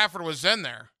when Stafford was in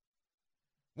there.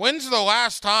 When's the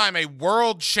last time a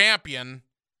world champion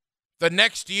the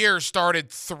next year started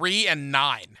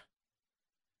 3-9?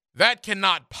 That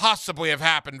cannot possibly have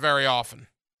happened very often.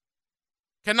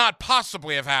 Cannot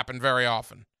possibly have happened very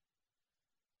often.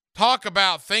 Talk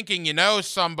about thinking you know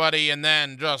somebody and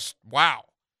then just, wow.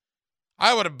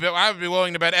 I would be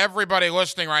willing to bet everybody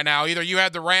listening right now, either you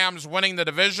had the Rams winning the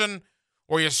division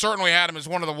or you certainly had them as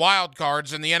one of the wild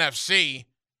cards in the NFC.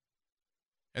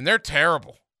 And they're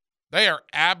terrible. They are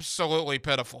absolutely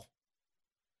pitiful.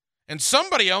 And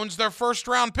somebody owns their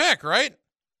first-round pick, right?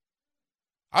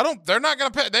 They're not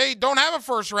going to pay. They don't have a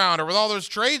first-rounder with all those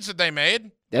trades that they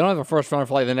made. They don't have a first-rounder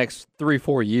for like the next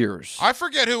 3-4 years. I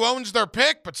forget who owns their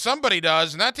pick, but somebody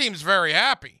does, and that team's very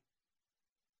happy.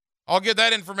 I'll get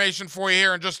that information for you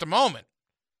here in just a moment.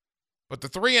 But the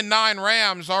 3-9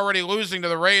 Rams already losing to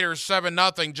the Raiders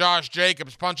 7-0. Josh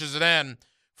Jacobs punches it in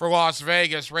for Las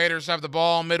Vegas. Raiders have the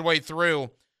ball midway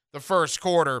through the first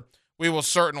quarter. We will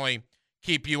certainly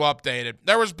keep you updated.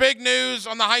 There was big news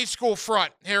on the high school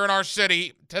front here in our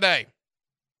city today.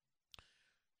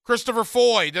 Christopher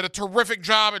Foy did a terrific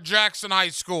job at Jackson High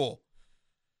School,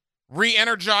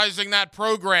 re-energizing that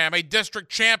program, a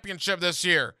district championship this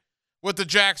year with the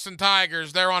Jackson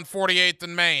Tigers. They're on 48th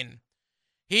and Main.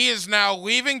 He is now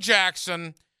leaving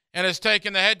Jackson and has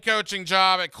taken the head coaching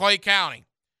job at Clay County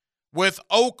with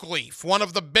Oakleaf, one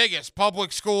of the biggest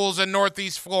public schools in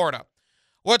Northeast Florida.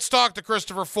 Let's talk to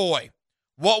Christopher Foy.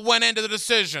 What went into the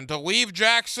decision to leave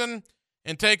Jackson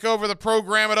and take over the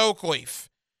program at Oakleaf?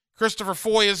 Christopher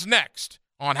Foy is next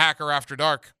on Hacker After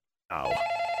Dark. Now,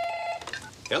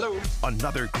 Hello.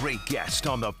 another great guest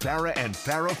on the Farah and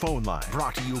Farah phone line.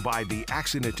 Brought to you by the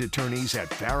accident attorneys at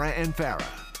Farah and Farah.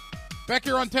 Back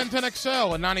here on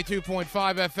 1010XL and 92.5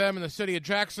 FM in the city of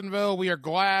Jacksonville. We are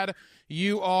glad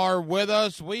you are with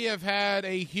us. We have had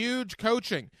a huge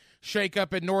coaching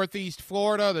shakeup in Northeast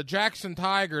Florida. The Jackson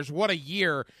Tigers, what a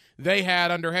year they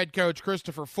had under head coach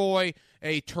Christopher Foy.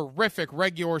 A terrific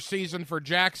regular season for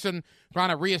Jackson,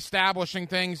 kind of reestablishing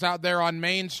things out there on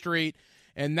Main Street.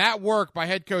 And that work by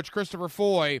head coach Christopher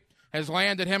Foy has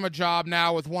landed him a job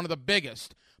now with one of the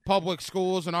biggest public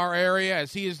schools in our area,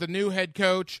 as he is the new head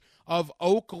coach of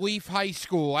Oakleaf High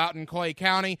School out in Clay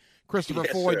County. Christopher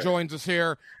Foy joins us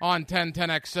here on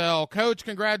 1010XL. Coach,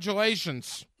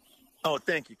 congratulations. Oh,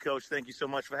 thank you, Coach. Thank you so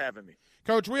much for having me.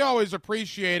 Coach, we always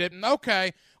appreciate it.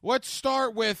 Okay, let's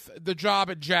start with the job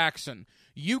at Jackson.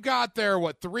 You got there,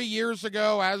 3 years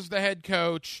ago as the head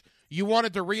coach. You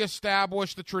wanted to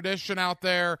reestablish the tradition out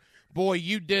there. Boy,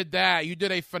 you did that. You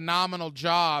did a phenomenal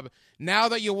job. Now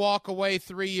that you walk away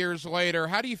 3 years later,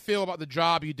 how do you feel about the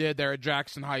job you did there at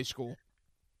Jackson High School?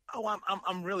 Oh,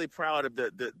 I'm really proud of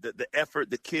the effort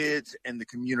the kids and the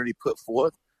community put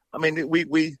forth. I mean,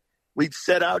 we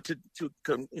set out to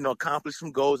accomplish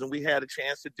some goals, and we had a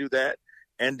chance to do that.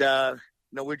 And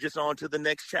we're just on to the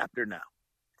next chapter now.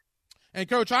 And,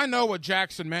 Coach, I know what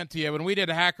Jackson meant to you when we did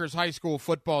a Hackers High School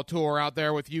football tour out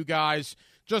there with you guys,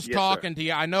 just talking to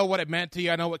you. I know what it meant to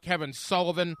you. I know what Kevin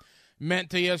Sullivan meant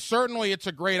to you. Certainly it's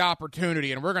a great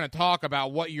opportunity, and we're going to talk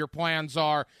about what your plans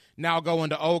are now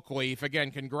going to Oakleaf.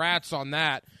 Again, congrats on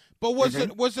that. But was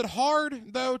it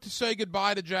hard, though, to say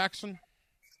goodbye to Jackson?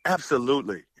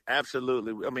 Absolutely.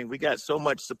 Absolutely. I mean, we got so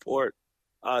much support.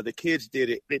 The kids did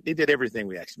it. They did everything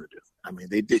we asked them to do. I mean,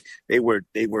 they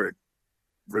were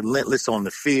relentless on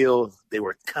the field. They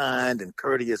were kind and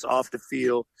courteous off the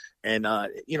field. And,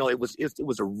 it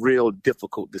was a real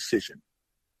difficult decision.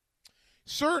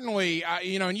 Certainly,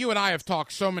 and you and I have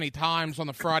talked so many times on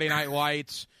the Friday Night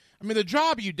Lights. I mean, the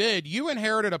job you did, you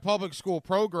inherited a public school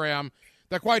program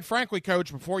that, quite frankly,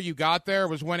 Coach, before you got there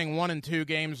was winning 1 and 2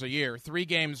 games a year, 3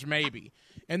 games maybe.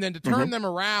 And then to turn them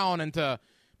around and to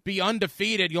be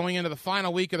undefeated going into the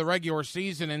final week of the regular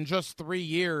season in just 3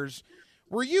 years,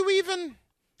 were you even,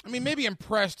 maybe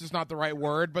impressed is not the right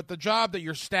word, but the job that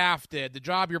your staff did, the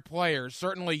job your players,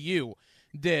 certainly you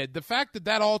did, the fact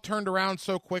that all turned around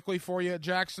so quickly for you at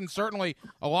Jackson, certainly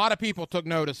a lot of people took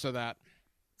notice of that.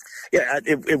 Yeah,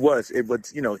 it was,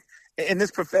 in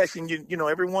this profession,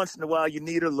 every once in a while you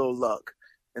need a little luck.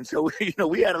 And so,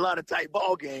 we had a lot of tight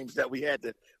ball games that we had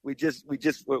to, we just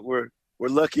were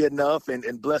lucky enough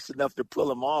and blessed enough to pull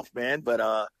them off, man.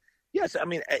 But, yes,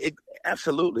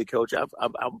 absolutely, Coach.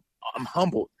 I'm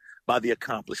humbled by the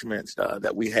accomplishments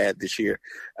that we had this year.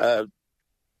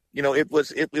 It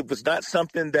was not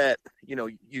something that,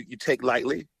 you take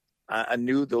lightly. I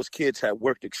knew those kids had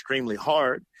worked extremely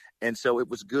hard. And so it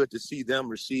was good to see them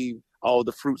receive all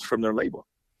the fruits from their labor.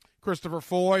 Christopher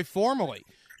Foy, formerly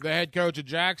the head coach of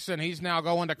Jackson, he's now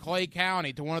going to Clay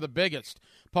County, to one of the biggest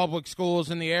public schools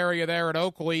in the area there at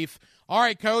Oakleaf. All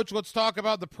right, Coach, let's talk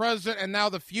about the present and now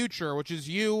the future, which is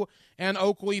you and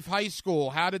Oakleaf High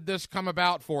School. How did this come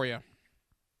about for you?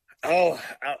 Oh,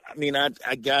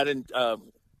 I got in.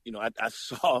 I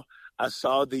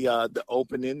saw the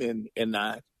opening, and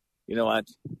I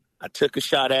I took a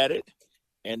shot at it,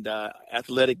 and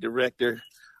athletic director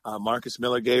Marcus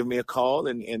Miller gave me a call,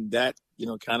 and that,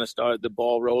 kind of started the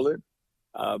ball rolling.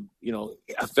 I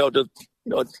felt a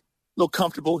little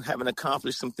comfortable having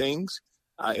accomplished some things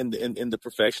in the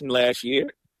profession last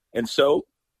year, and so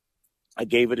I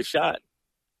gave it a shot.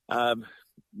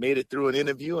 Made it through an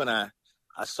interview, and I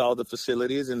saw the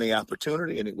facilities and the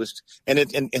opportunity, and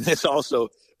it's also,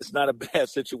 it's not a bad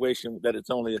situation that it's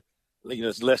only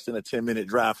it's less than a 10-minute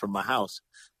drive from my house.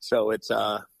 So it's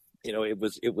I've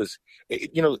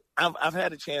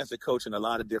had a chance to coach in a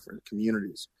lot of different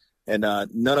communities, and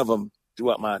none of them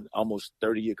throughout my almost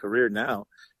 30-year career now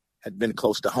had been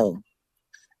close to home.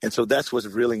 And so that's what's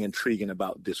really intriguing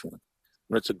about this one.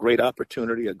 It's a great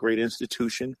opportunity, a great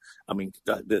institution. I mean,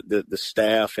 the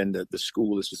staff and the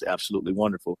school is just absolutely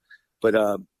wonderful. But,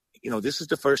 this is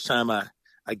the first time I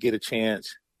get a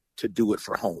chance to do it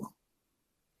for home.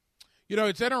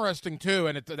 It's interesting, too,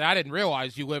 and I didn't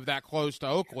realize you live that close to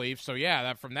Oakleaf. So,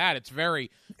 yeah, it's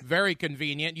very, very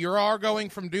convenient. You are going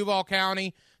from Duval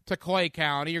County to Clay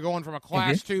County. You're going from a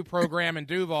Class 2 program in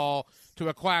Duval to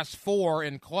a Class 4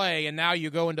 in Clay, and now you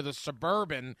go into the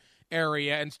suburban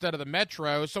area instead of the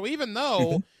metro. So even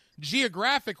though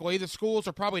geographically the schools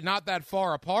are probably not that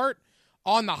far apart,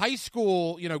 on the high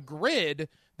school, grid,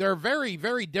 they're very,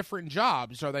 very different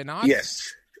jobs, are they not?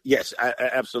 Yes,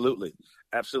 absolutely.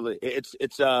 It's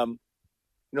the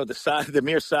size, the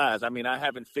mere size. I mean, I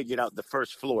haven't figured out the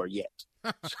first floor yet,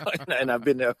 and I've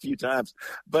been there a few times.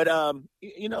 But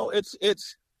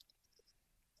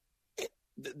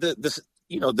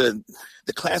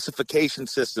the classification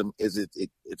system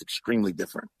it's extremely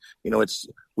different.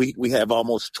 We have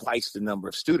almost twice the number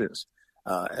of students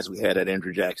as we had at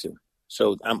Andrew Jackson.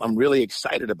 So I'm really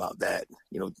excited about that.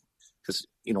 Because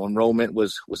enrollment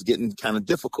was getting kind of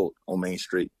difficult on Main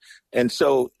Street, and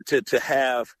so to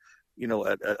have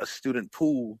a student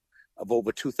pool of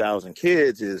over 2,000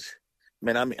 kids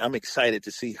I'm excited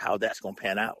to see how that's going to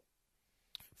pan out.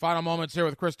 Final moments here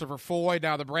with Christopher Foy,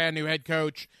 now the brand new head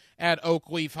coach at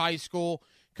Oakleaf High School.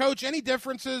 Coach, any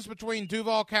differences between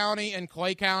Duval County and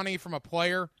Clay County from a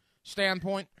player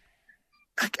standpoint?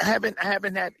 I haven't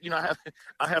had,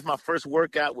 I have my first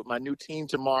workout with my new team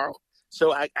tomorrow,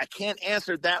 so I can't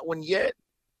answer that one yet.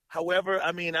 However,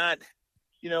 I mean, I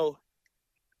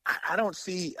don't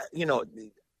see,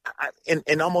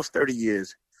 in almost 30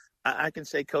 years, I can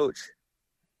say, Coach,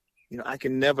 I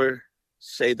can never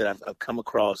say that I've come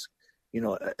across,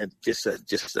 just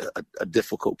a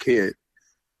difficult kid,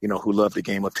 who loved the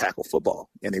game of tackle football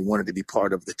and they wanted to be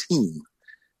part of the team.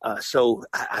 So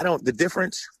I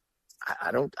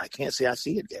can't say I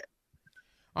see it yet.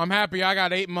 I'm happy I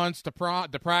got 8 months to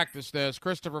practice this.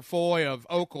 Christopher Foy of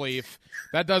Oakleaf.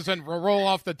 That doesn't roll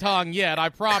off the tongue yet. I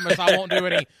promise I won't do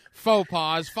any faux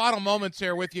pas. Final moments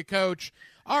here with you, Coach.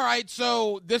 All right,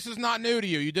 so this is not new to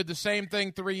you. You did the same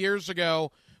thing 3 years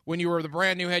ago when you were the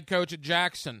brand new head coach at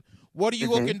Jackson. What are you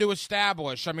looking to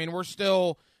establish? I mean, we're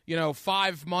still,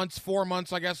 4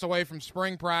 months, I guess, away from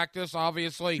spring practice.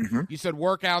 Obviously, you said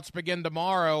workouts begin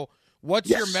tomorrow.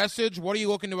 What's your message? What are you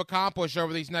looking to accomplish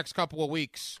over these next couple of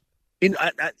weeks? In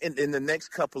the next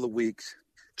couple of weeks,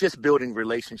 just building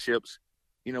relationships,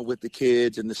 with the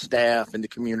kids and the staff and the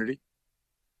community.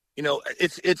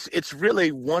 It's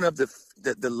really one of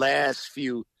the last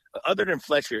few, other than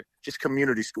Fletcher, just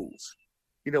community schools.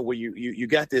 Where you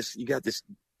got this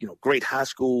great high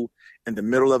school in the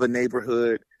middle of a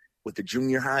neighborhood with the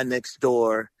junior high next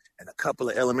door and a couple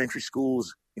of elementary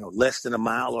schools, less than a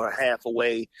mile or a half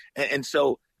away. And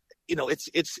so,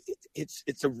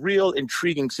 it's a real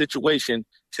intriguing situation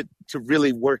to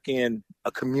really work in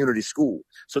a community school.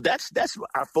 So that's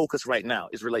our focus right now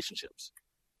is relationships.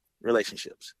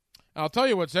 I'll tell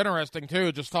you what's interesting,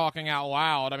 too, just talking out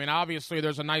loud. I mean, obviously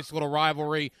there's a nice little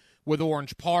rivalry with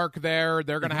Orange Park there.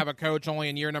 They're going to have a coach only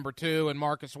in year number 2, and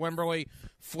Marcus Wimberly.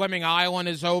 Fleming Island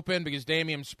is open because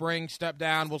Damian Springs stepped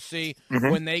down. We'll see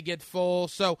when they get full.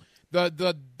 So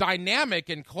the dynamic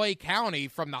in Clay County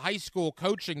from the high school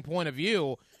coaching point of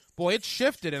view, boy, it's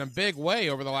shifted in a big way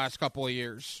over the last couple of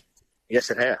years. Yes,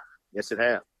 it has.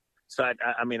 So,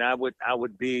 I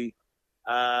would be,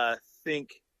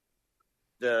 think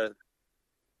the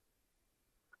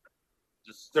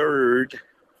third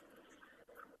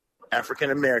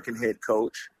African-American head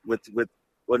coach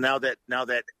now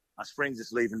that Springs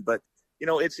is leaving, but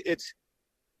it's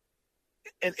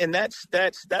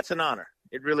that's an honor.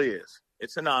 It really is.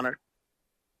 It's an honor.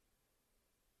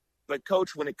 But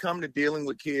Coach, when it comes to dealing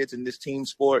with kids in this team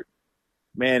sport,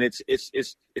 man, it's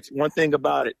one thing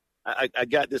about it. I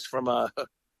got this from a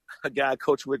guy I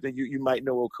coached with, and you might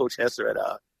know Coach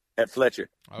Hesser at Fletcher.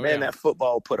 Oh, Man, yeah. that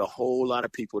football put a whole lot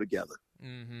of people together.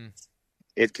 Mm-hmm.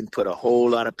 It can put a whole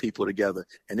lot of people together,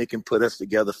 and it can put us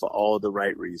together for all the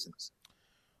right reasons.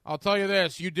 I'll tell you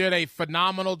this, you did a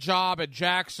phenomenal job at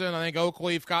Jackson. I think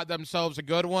Oakleaf got themselves a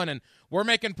good one, and we're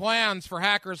making plans for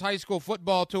Hackers High School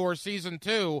Football Tour Season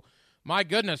 2. My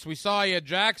goodness, we saw you at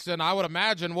Jackson. I would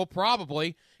imagine we'll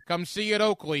probably come see you at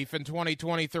Oakleaf in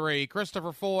 2023.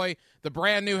 Christopher Foy, the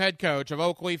brand new head coach of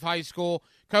Oakleaf High School.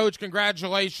 Coach,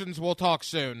 congratulations. We'll talk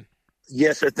soon.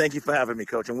 Yes, sir. Thank you for having me,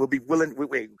 Coach, and we'll be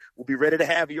ready to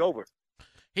have you over.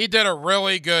 He did a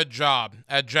really good job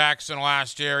at Jackson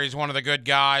last year. He's one of the good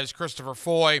guys. Christopher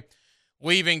Foy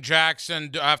leaving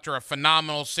Jackson after a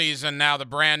phenomenal season. Now the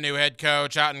brand new head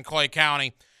coach out in Clay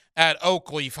County at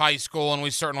Oakleaf High School, and we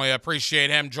certainly appreciate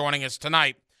him joining us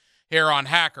tonight here on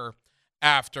Hacker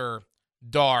After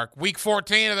Dark. Week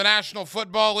 14 of the National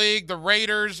Football League, the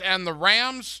Raiders and the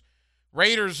Rams.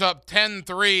 Raiders up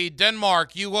 10-3.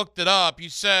 Denmark, you looked it up. You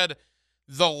said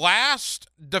the last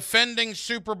defending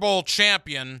Super Bowl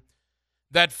champion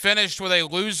that finished with a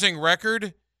losing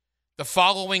record the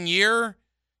following year,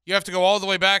 you have to go all the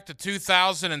way back to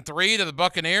 2003 to the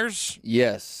Buccaneers?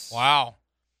 Yes. Wow.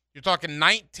 You're talking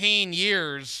 19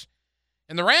 years,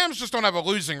 and the Rams just don't have a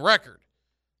losing record.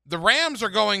 The Rams are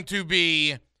going to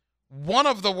be one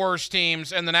of the worst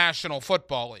teams in the National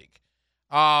Football League.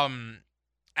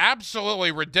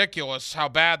 Absolutely ridiculous how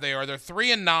bad they are. They're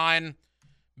 3-9.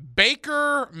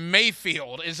 Baker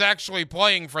Mayfield is actually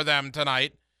playing for them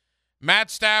tonight.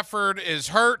 Matt Stafford is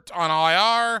hurt on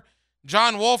IR.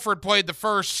 John Wolford played the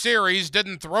first series,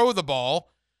 didn't throw the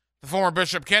ball. The former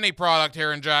Bishop Kenny product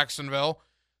here in Jacksonville.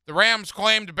 The Rams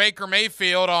claimed Baker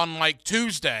Mayfield on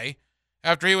Tuesday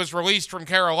after he was released from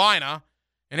Carolina.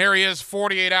 And here he is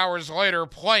 48 hours later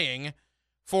playing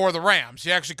for the Rams.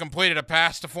 He actually completed a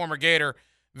pass to former Gator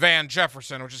Van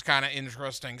Jefferson, which is kind of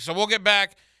interesting. So we'll get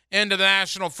back into the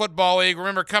National Football League.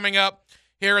 Remember, coming up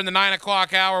here in the 9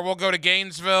 o'clock hour, we'll go to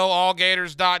Gainesville,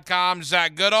 allgators.com.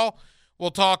 Zach Goodall.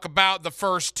 We'll talk about the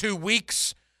first 2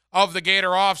 weeks of the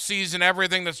Gator offseason,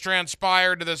 everything that's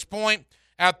transpired to this point.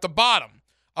 At the bottom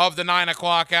of the 9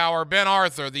 o'clock hour, Ben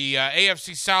Arthur, the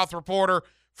AFC South reporter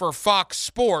for Fox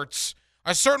Sports.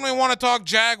 I certainly want to talk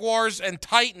Jaguars and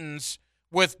Titans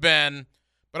with Ben,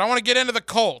 but I want to get into the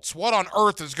Colts. What on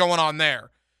earth is going on there?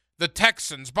 The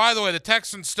Texans. By the way, the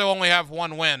Texans still only have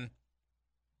one win.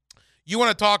 You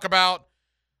want to talk about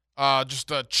just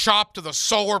a chop to the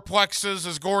solar plexus,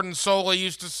 as Gordon Soley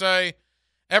used to say?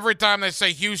 Every time they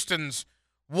say Houston's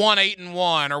 1-8-1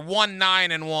 or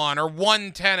 1-9-1 or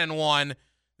 1-10-1,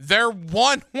 their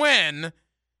one win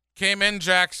came in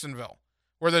Jacksonville,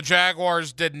 where the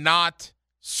Jaguars did not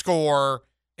score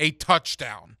a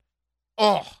touchdown.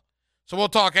 Oh, so we'll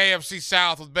talk AFC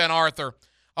South with Ben Arthur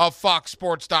of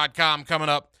FoxSports.com coming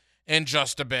up in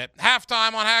just a bit.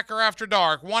 Halftime on Hacker After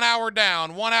Dark. 1 hour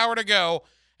down, 1 hour to go.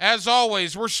 As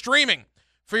always, we're streaming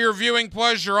for your viewing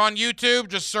pleasure on YouTube.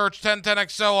 Just search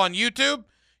 1010XL on YouTube.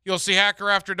 You'll see Hacker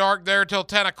After Dark there till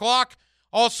 10 o'clock.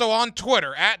 Also on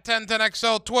Twitter, at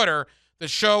 1010XL Twitter. The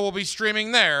show will be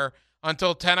streaming there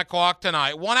until 10 o'clock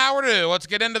tonight. 1 hour to do. Let's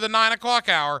get into the 9 o'clock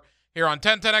hour here on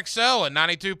 1010XL and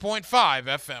 92.5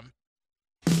 FM.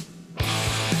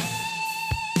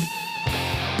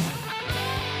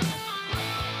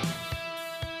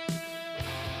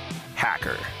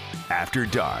 Hacker After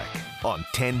Dark on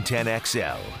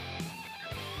 1010XL.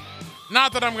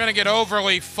 Not that I'm going to get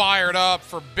overly fired up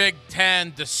for Big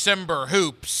Ten December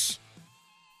hoops,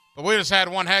 but we just had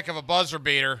one heck of a buzzer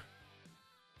beater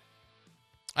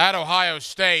at Ohio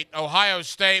State. Ohio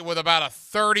State with about a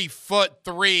 30-foot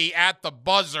three at the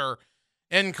buzzer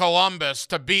in Columbus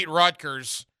to beat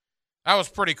Rutgers. That was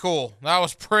pretty cool. That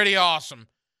was pretty awesome.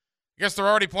 I guess they're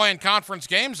already playing conference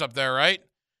games up there, right?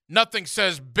 Nothing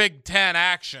says Big Ten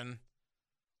action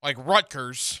like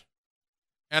Rutgers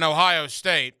and Ohio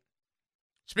State.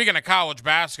 Speaking of college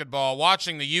basketball,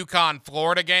 watching the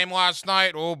UConn-Florida game last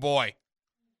night, oh boy.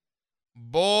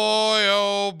 Boy,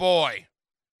 oh boy.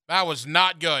 That was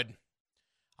not good.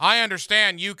 I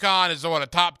understand UConn is a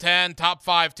top 10, top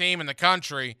 5 team in the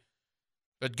country,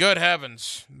 but good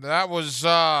heavens. That was,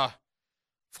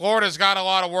 Florida's got a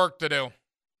lot of work to do.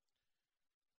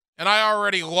 And I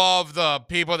already love the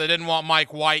people that didn't want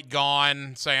Mike White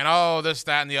gone, saying, oh, this,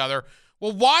 that, and the other.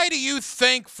 Well, why do you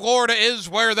think Florida is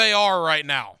where they are right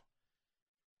now?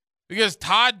 Because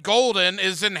Todd Golden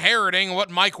is inheriting what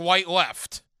Mike White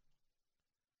left.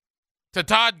 To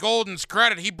Todd Golden's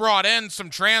credit, he brought in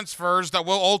some transfers that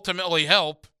will ultimately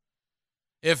help.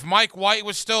 If Mike White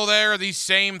was still there, the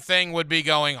same thing would be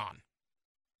going on.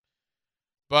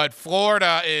 But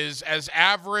Florida is as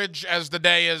average as the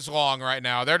day is long right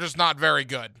now. They're just not very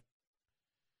good.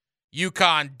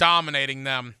 UConn dominating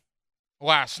them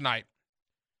last night.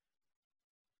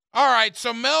 All right,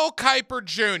 so Mel Kiper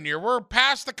Jr., we're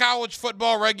past the college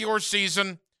football regular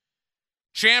season.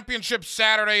 Championship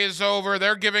Saturday is over.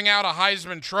 They're giving out a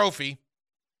Heisman Trophy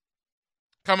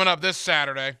coming up this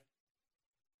Saturday.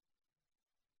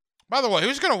 By the way,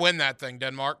 who's going to win that thing,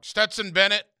 Denmark? Stetson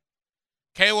Bennett?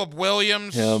 Caleb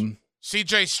Williams?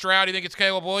 C.J. Stroud? You think it's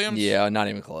Caleb Williams? Yeah, not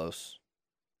even close.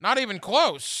 Not even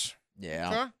close?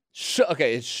 Yeah. Okay.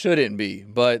 Okay, it shouldn't be,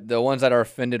 but the ones that are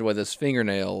offended with his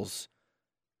fingernails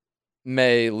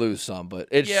may lose some, but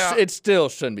it still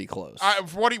shouldn't be close.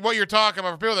 What you're talking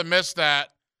about, for people that missed that,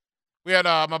 we had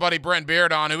my buddy Brent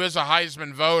Beard on, who is a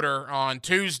Heisman voter, on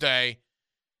Tuesday,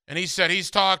 and he said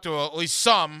he's talked to at least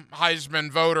some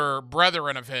Heisman voter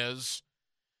brethren of his.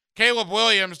 Caleb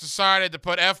Williams decided to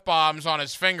put F-bombs on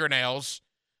his fingernails.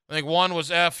 I think one was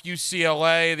F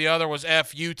UCLA, the other was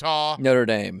F Utah. Notre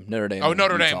Dame. Oh,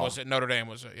 Notre Dame was it? Notre Dame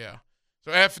was it, yeah.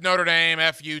 So F Notre Dame,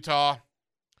 F Utah.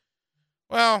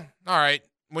 Well, all right.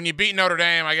 When you beat Notre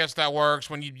Dame, I guess that works.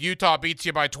 When Utah beats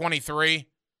you by 23,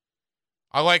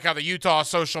 I like how the Utah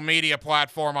social media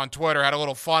platform on Twitter had a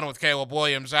little fun with Caleb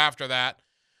Williams after that.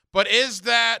 But is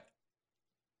that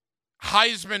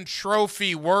Heisman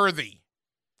Trophy worthy?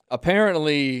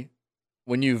 Apparently,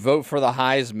 when you vote for the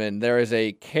Heisman, there is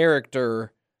a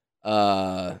character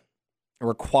not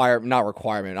requirement,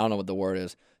 I don't know what the word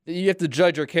is. You have to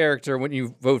judge your character when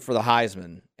you vote for the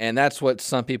Heisman. And that's what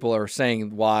some people are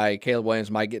saying why Caleb Williams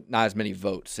might get not as many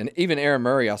votes. And even Aaron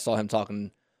Murray, I saw him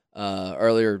talking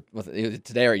earlier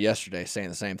today or yesterday, saying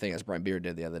the same thing as Brent Beard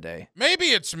did the other day. Maybe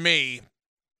it's me.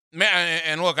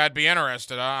 And look, I'd be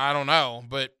interested. I don't know.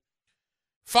 But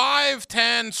 5,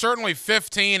 10, certainly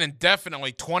 15, and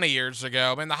definitely 20 years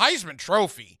ago, the Heisman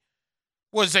Trophy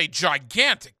was a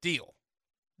gigantic deal.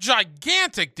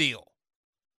 Gigantic deal.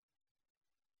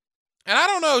 And I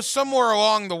don't know, somewhere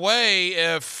along the way,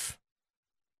 if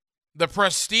the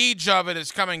prestige of it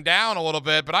is coming down a little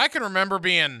bit, but I can remember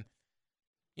being,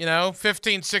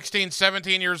 15, 16,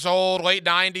 17 years old, late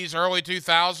 90s, early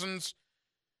 2000s.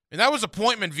 And that was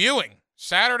appointment viewing,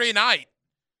 Saturday night.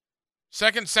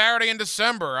 Second Saturday in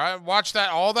December. I watched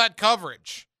all that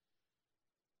coverage.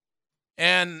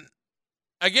 And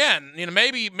again,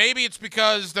 maybe it's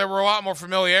because there were a lot more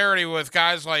familiarity with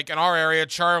guys like, in our area,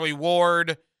 Charlie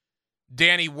Ward,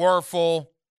 Danny Werfel,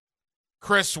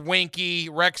 Chris Winkie,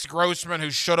 Rex Grossman, who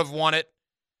should have won it.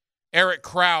 Eric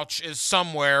Crouch is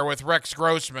somewhere with Rex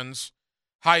Grossman's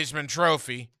Heisman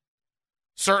Trophy.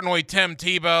 Certainly Tim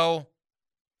Tebow.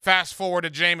 Fast forward to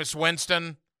Jameis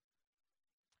Winston.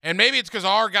 And maybe it's because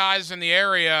our guys in the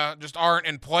area just aren't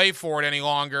in play for it any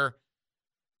longer.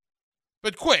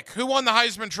 But quick, who won the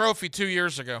Heisman Trophy 2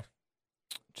 years ago?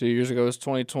 2 years ago was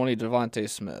 2020, Devontae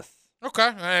Smith.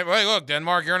 Okay. Hey, look,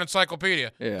 Denmark, you're an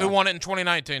encyclopedia. Yeah. Who won it in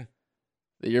 2019?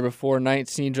 The year before,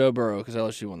 19, Joe Burrow, because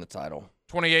LSU won the title.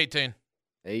 2018.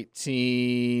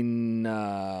 18,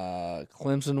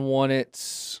 Clemson won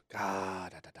it.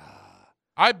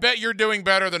 I bet you're doing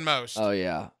better than most. Oh,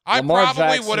 yeah. I Lamar probably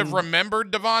Jackson would have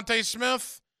remembered Devontae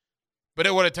Smith, but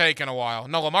it would have taken a while.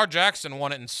 No, Lamar Jackson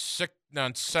won it in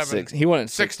 7. He won it in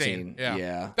 16.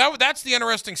 Yeah. That's the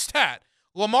interesting stat.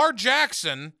 Lamar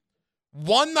Jackson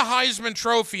won the Heisman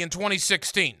Trophy in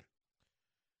 2016.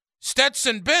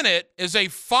 Stetson Bennett is a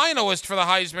finalist for the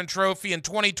Heisman Trophy in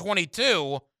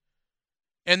 2022,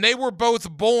 and they were both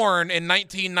born in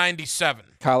 1997.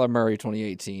 Kyler Murray,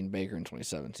 2018. Baker in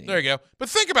 2017. There you go. But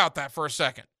think about that for a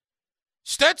second.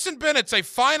 Stetson Bennett's a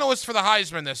finalist for the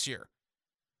Heisman this year.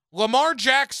 Lamar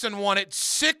Jackson won it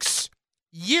 6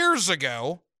 years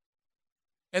ago,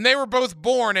 and they were both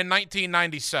born in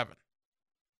 1997.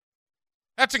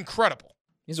 That's incredible.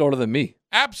 He's older than me.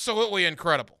 Absolutely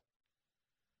incredible.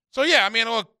 So, yeah,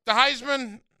 look, the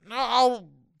Heisman, I'll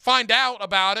find out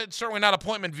about it. It's certainly not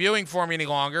appointment viewing for me any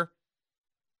longer.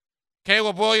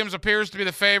 Caleb Williams appears to be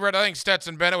the favorite. I think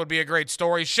Stetson Bennett would be a great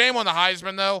story. Shame on the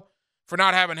Heisman, though, for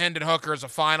not having Hendon Hooker as a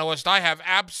finalist. I have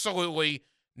absolutely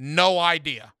no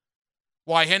idea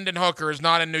why Hendon Hooker is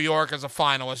not in New York as a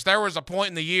finalist. There was a point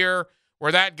in the year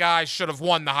where that guy should have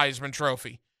won the Heisman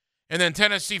Trophy. And then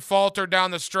Tennessee faltered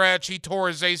down the stretch. He tore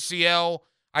his ACL.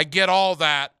 I get all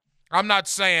that. I'm not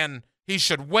saying he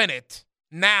should win it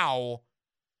now,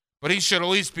 but he should at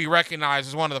least be recognized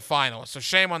as one of the finalists. So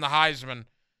shame on the Heisman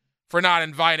for not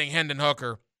inviting Hendon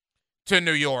Hooker to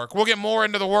New York. We'll get more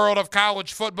into the world of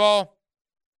college football.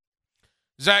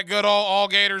 Zach Goodall,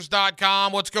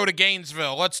 allgators.com. Let's go to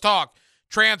Gainesville. Let's talk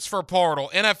transfer portal,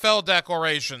 NFL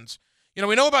declarations, You know,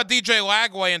 we know about DJ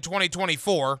Lagway in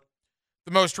 2024,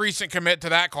 the most recent commit to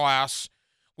that class.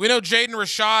 We know Jaden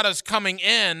Rashada is coming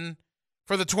in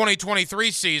for the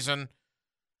 2023 season.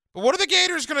 But what are the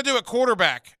Gators going to do at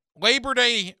quarterback? Labor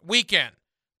Day weekend,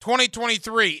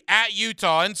 2023, at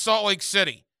Utah in Salt Lake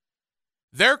City.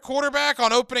 Their quarterback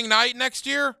on opening night next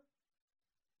year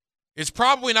is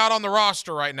probably not on the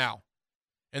roster right now.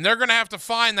 And they're going to have to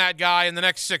find that guy in the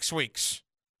next 6 weeks.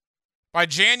 By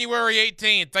January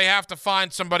 18th, they have to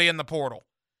find somebody in the portal.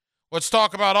 Let's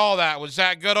talk about all that with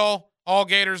Zach Goodall,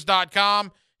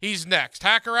 allgators.com. He's next.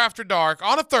 Hacker After Dark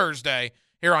on a Thursday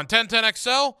here on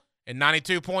 1010XL and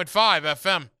 92.5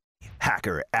 FM.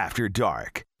 Hacker After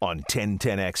Dark on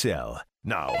 1010XL.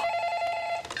 Now,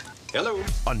 Hello.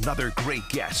 another great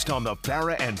guest on the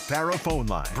Farah and Farah phone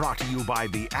line. Brought to you by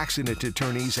the accident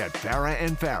attorneys at Farah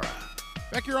and Farah.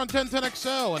 Back here on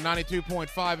 1010XL and 92.5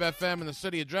 FM in the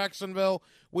city of Jacksonville.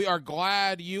 We are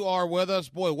glad you are with us.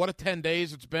 Boy, what a 10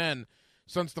 days it's been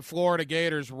since the Florida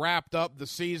Gators wrapped up the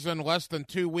season, less than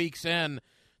 2 weeks in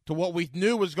to what we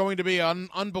knew was going to be an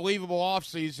unbelievable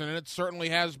offseason, and it certainly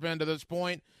has been to this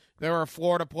point. There are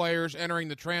Florida players entering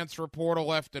the transfer portal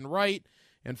left and right,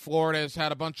 and Florida has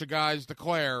had a bunch of guys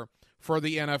declare for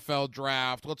the NFL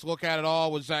draft. Let's look at it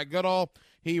all with Zach Goodall.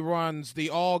 He runs the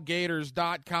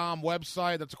allgators.com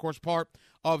website. That's, of course, part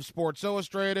of Sports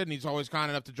Illustrated, and he's always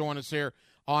kind enough to join us here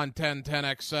on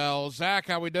 1010XL. Zach,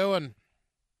 how we doing?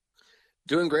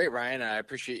 Doing great, Ryan. I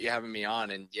appreciate you having me on.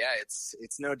 And, yeah, it's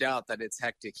no doubt that it's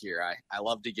hectic here. I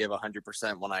love to give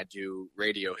 100% when I do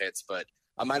radio hits, but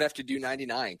I might have to do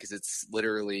 99 because it's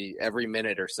literally every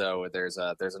minute or so there's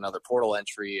another portal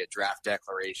entry, a draft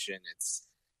declaration.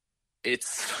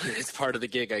 It's part of the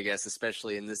gig, I guess,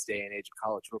 especially in this day and age of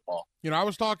college football. You know, I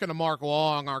was talking to Mark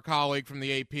Long, our colleague from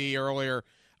the AP, earlier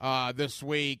this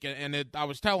week, and I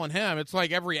was telling him it's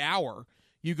like every hour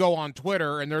you go on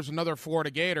Twitter and there's another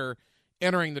Florida Gator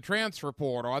entering the transfer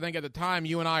portal. I think at the time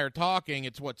you and I are talking,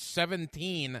 it's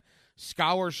 17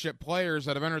 scholarship players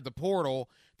that have entered the portal.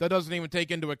 That doesn't even take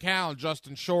into account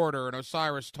Justin Shorter and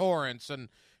Osiris Torrance and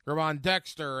Ramon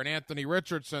Dexter and Anthony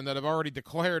Richardson that have already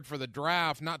declared for the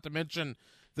draft, not to mention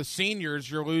the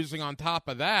seniors you're losing on top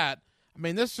of that. I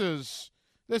mean, this is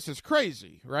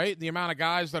crazy, right? The amount of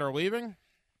guys that are leaving.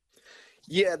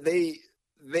 Yeah, they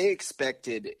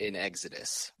expected an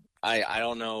exodus. I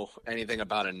don't know anything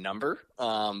about a number,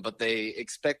 but they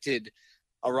expected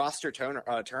a roster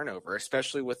turnover,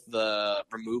 especially with the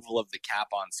removal of the cap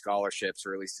on scholarships,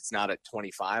 or at least it's not at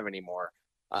 25 anymore.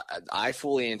 I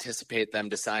fully anticipate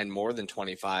them to sign more than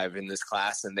 25 in this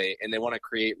class, and they want to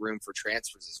create room for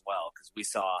transfers as well, because we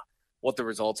saw what the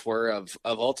results were of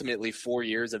ultimately 4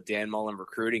 years of Dan Mullen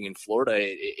recruiting in Florida.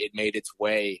 It made its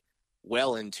way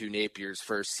well into Napier's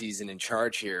first season in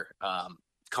charge here,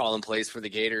 calling plays for the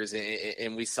Gators,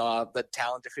 and we saw the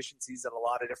talent deficiencies at a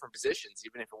lot of different positions,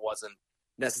 even if it wasn't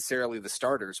necessarily the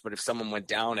starters. But if someone went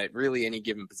down at really any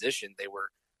given position, they were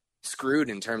screwed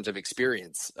in terms of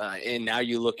experience. And now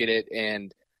you look at it,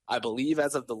 and I believe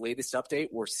as of the latest update,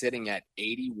 we're sitting at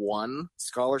 81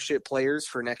 scholarship players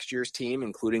for next year's team,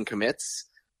 including commits,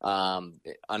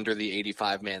 under the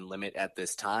 85-man limit at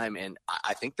this time. And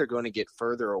I think they're going to get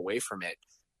further away from it,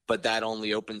 but that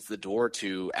only opens the door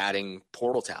to adding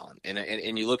portal talent.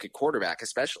 And you look at quarterback,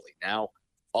 especially now,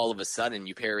 all of a sudden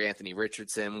you pair Anthony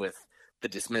Richardson with the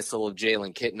dismissal of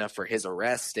Jalen Kitna for his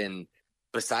arrest, and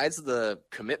besides the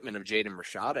commitment of Jaden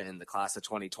Rashada in the class of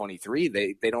 2023,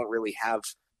 they don't really have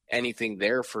anything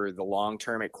there for the long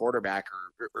term at quarterback,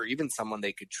 or even someone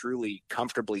they could truly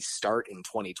comfortably start in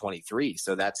 2023.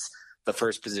 So that's the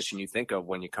first position you think of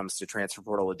when it comes to transfer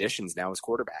portal additions now is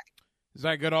quarterback.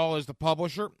 Zach Goodall is the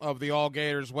publisher of the All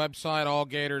Gators website, All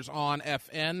Gators on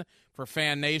FN for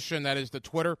Fan Nation. That is the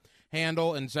Twitter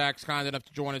handle, and Zach's kind enough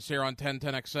to join us here on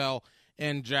 1010XL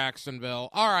in Jacksonville.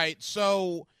 All right,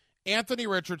 so Anthony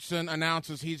Richardson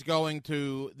announces he's going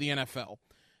to the NFL.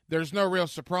 There's no real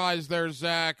surprise there,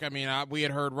 Zach. I mean, we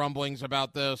had heard rumblings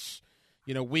about this,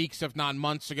 weeks, if not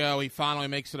months ago. He finally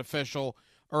makes it official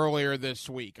earlier this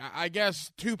week. I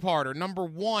guess two-parter. Number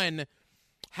one,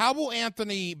 how will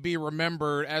Anthony be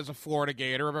remembered as a Florida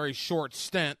Gator, a very short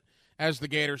stint as the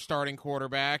Gators starting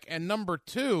quarterback? And number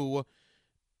two,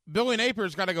 Billy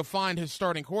Napier's got to go find his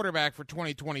starting quarterback for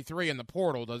 2023 in the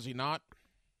portal, does he not?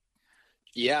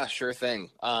 Yeah, sure thing.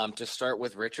 To start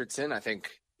with Richardson, I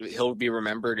think he'll be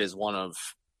remembered as one of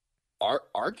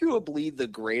arguably the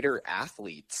greater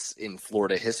athletes in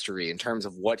Florida history in terms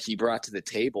of what he brought to the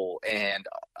table, and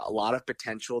a lot of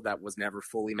potential that was never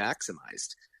fully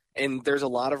maximized. And there's a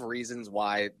lot of reasons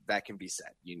why that can be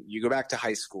said. You go back to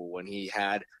high school when he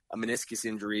had a meniscus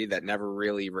injury that never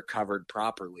really recovered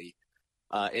properly.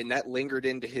 And that lingered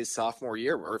into his sophomore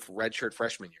year, or redshirt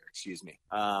freshman year,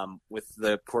 with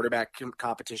the quarterback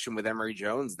competition with Emory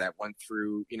Jones that went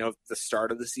through, the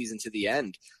start of the season to the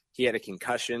end. He had a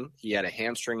concussion, he had a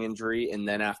hamstring injury, and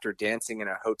then after dancing in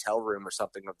a hotel room or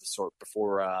something of the sort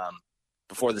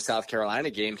before the South Carolina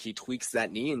game, he tweaks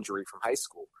that knee injury from high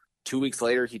school. 2 weeks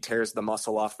later, he tears the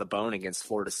muscle off the bone against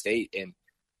Florida State. And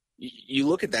you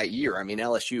look at that year, I mean,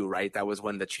 LSU, right? That was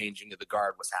when the changing of the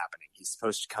guard was happening. He's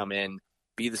supposed to come in,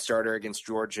 be the starter against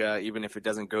Georgia, even if it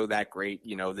doesn't go that great.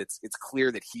 It's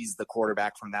clear that he's the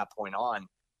quarterback from that point on,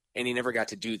 and he never got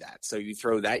to do that. So you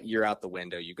throw that year out the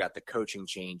window. You've got the coaching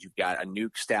change. You've got a new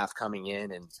staff coming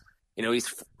in, and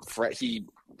he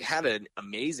had an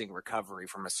amazing recovery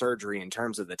from a surgery in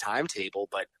terms of the timetable,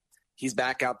 but he's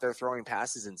back out there throwing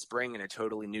passes in spring in a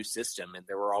totally new system, and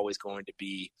there were always going to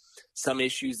be some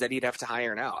issues that he'd have to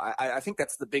iron out. I think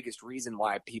that's the biggest reason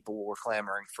why people were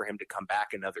clamoring for him to come back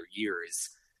another year is,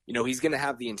 he's going to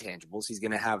have the intangibles. He's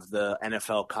going to have the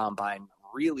NFL Combine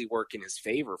really work in his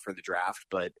favor for the draft,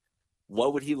 but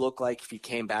what would he look like if he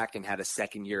came back and had a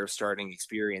second year of starting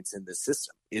experience in this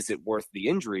system? Is it worth the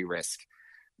injury risk?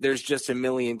 There's just a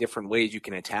million different ways you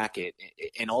can attack it,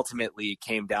 and ultimately it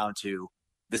came down to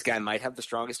this guy might have the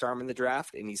strongest arm in the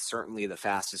draft, and he's certainly the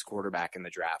fastest quarterback in the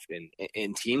draft.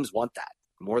 And teams want that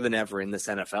more than ever in this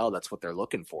NFL. That's what they're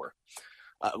looking for.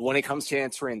 When it comes to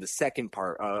answering the second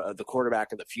part, the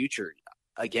quarterback of the future,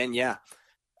 again, yeah,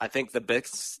 I think the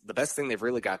best thing they've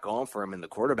really got going for him in the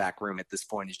quarterback room at this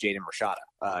point is Jaden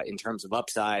Rashada. In terms of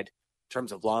upside, in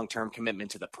terms of long-term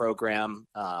commitment to the program,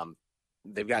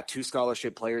 they've got 2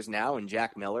 scholarship players now, and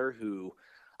Jack Miller, who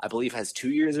I believe has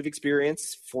 2 years of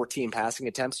experience, 14 passing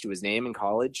attempts to his name in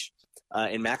college,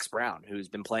 and Max Brown, who's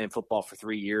been playing football for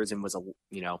 3 years and was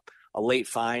a late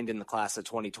find in the class of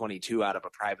 2022 out of a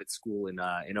private school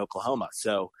in Oklahoma.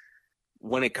 So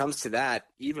when it comes to that,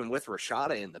 even with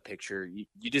Rashada in the picture,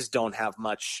 you just don't have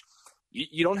much.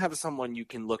 You don't have someone you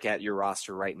can look at your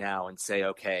roster right now and say,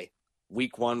 okay,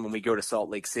 week 1 when we go to Salt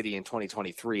Lake City in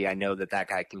 2023, I know that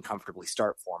guy can comfortably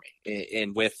start for me.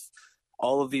 And with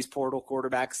all of these portal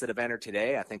quarterbacks that have entered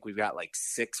today, I think we've got like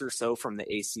 6 or so from the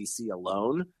ACC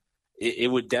alone.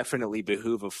 It would definitely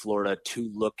behoove of Florida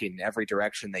to look in every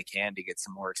direction they can to get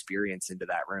some more experience into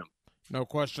that room. No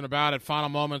question about it. Final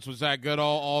Moments with Zach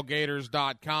Goodall.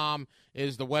 AllGators.com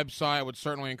is the website. I would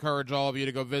certainly encourage all of you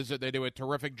to go visit. They do a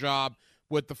terrific job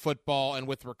with the football and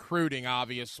with recruiting,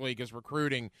 obviously, because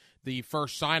recruiting, the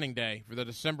first signing day for the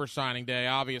December signing day,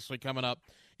 obviously coming up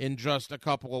in just a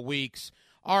couple of weeks.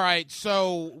 All right,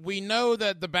 so we know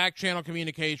that the back channel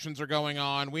communications are going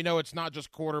on. We know it's not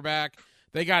just quarterback.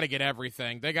 They got to get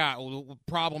everything. They got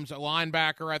problems at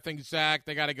linebacker, I think, Zach.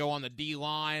 They got to go on the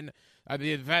D-line.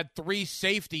 They've had 3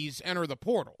 safeties enter the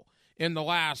portal in the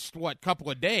last,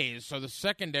 couple of days. So the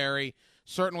secondary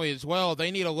certainly as well. They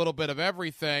need a little bit of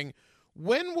everything.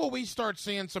 When will we start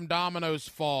seeing some dominoes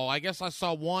fall? I guess I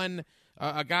saw one,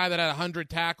 a guy that had 100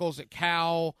 tackles at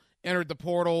Cal, entered the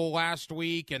portal last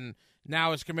week, and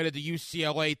now is committed to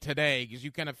UCLA today, because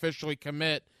you can officially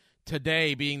commit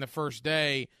today being the first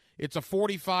day. It's a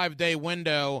 45-day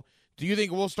window. Do you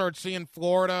think we'll start seeing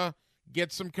Florida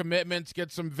get some commitments,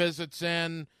 get some visits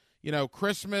in,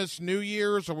 Christmas, New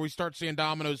Year's, or will we start seeing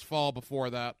dominoes fall before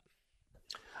that?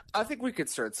 I think we could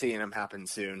start seeing them happen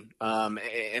soon.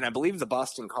 And I believe the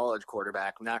Boston College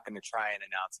quarterback, I'm not going to try and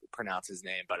pronounce his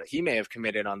name, but he may have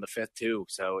committed on the 5th too.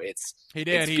 So he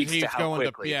did. He's going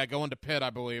to Pitt, I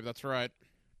believe. That's right.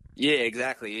 Yeah,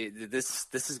 exactly. This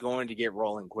is going to get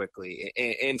rolling quickly.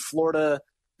 In Florida,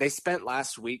 they spent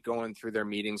last week going through their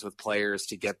meetings with players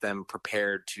to get them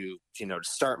prepared to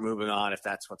start moving on if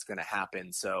that's what's going to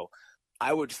happen. So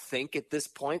I would think at this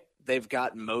point they've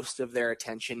got most of their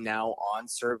attention now on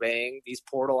surveying these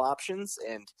portal options.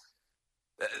 And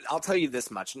I'll tell you this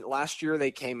much. Last year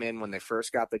they came in when they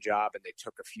first got the job and they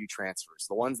took a few transfers,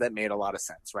 the ones that made a lot of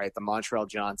sense, right? The Montrell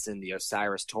Johnson, the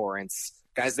Osiris Torrance,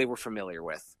 guys they were familiar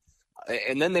with.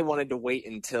 And then they wanted to wait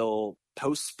until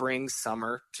post-spring,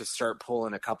 summer to start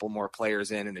pulling a couple more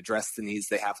players in and address the needs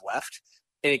they have left.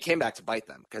 And it came back to bite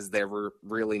them because there were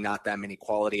really not that many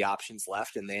quality options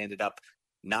left, and they ended up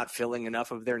not filling enough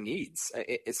of their needs.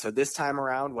 So this time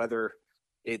around, whether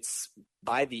it's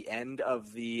by the end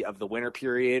of the winter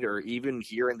period or even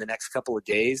here in the next couple of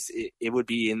days, it would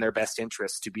be in their best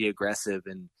interest to be aggressive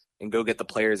and go get the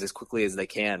players as quickly as they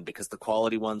can, because the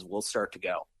quality ones will start to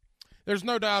go. There's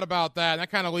no doubt about that. And that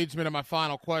kind of leads me to my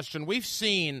final question. We've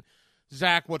seen,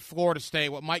 Zach, what Florida State,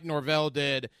 what Mike Norvell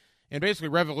did, and basically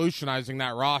revolutionizing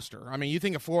that roster. I mean, you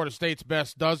think of Florida State's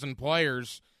best dozen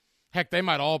players, heck, they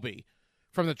might all be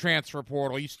from the transfer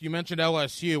portal. You mentioned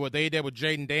LSU, what they did with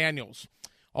Jaden Daniels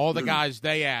all the guys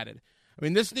they added. I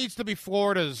mean, this needs to be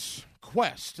Florida's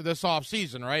quest this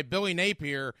offseason, right? Billy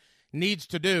Napier needs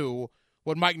to do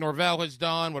what Mike Norvell has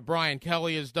done, what Brian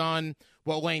Kelly has done,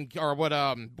 what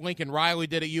Lincoln Riley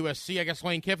did at USC. I guess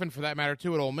Lane Kiffin, for that matter,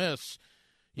 too, at Ole Miss.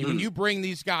 When you bring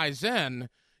these guys in,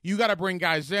 you got to bring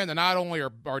guys in that not only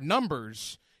are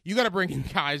numbers, you got to bring in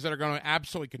guys that are going to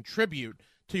absolutely contribute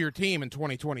to your team in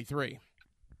 2023.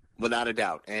 Without a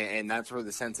doubt. And that's where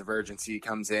the sense of urgency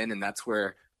comes in, and that's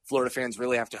where Florida fans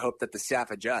really have to hope that the staff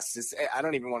adjusts. I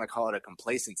don't even want to call it a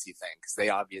complacency thing, because they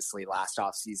obviously last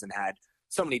offseason had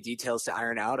so many details to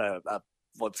iron out,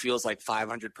 what feels like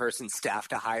 500-person staff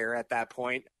to hire at that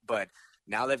point. But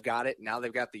now they've got it. Now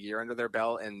they've got the year under their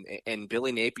belt, and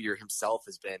Billy Napier himself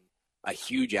has been a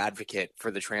huge advocate for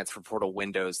the transfer portal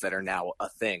windows that are now a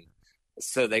thing.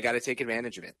 So they got to take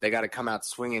advantage of it. They got to come out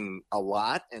swinging a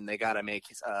lot, and they got to make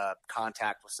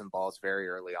contact with some balls very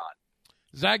early on.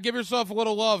 Zach, give yourself a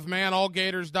little love, man.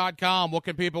 Allgators.com. What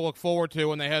can people look forward to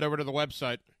when they head over to the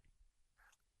website?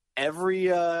 Every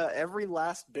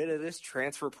last bit of this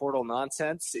transfer portal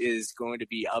nonsense is going to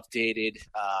be updated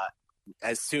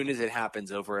as soon as it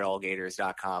happens over at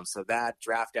allgators.com. So that,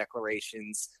 draft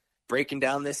declarations, breaking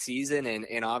down this season,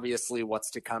 and obviously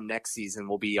what's to come next season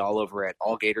will be all over at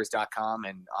allgators.com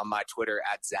and on my Twitter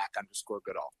at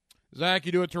Zach_Goodall. Zach,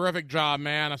 you do a terrific job,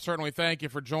 man. I certainly thank you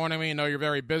for joining me. I know you're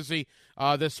very busy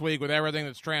this week with everything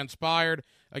that's transpired.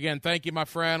 Again, thank you, my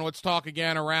friend. Let's talk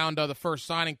again around the first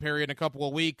signing period in a couple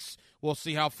of weeks. We'll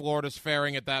see how Florida's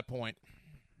faring at that point.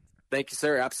 Thank you,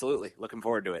 sir. Absolutely. Looking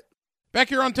forward to it. Back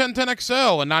here on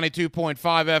 1010XL and 92.5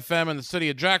 FM in the city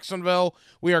of Jacksonville,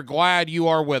 we are glad you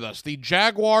are with us. The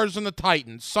Jaguars and the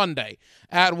Titans, Sunday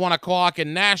at 1 o'clock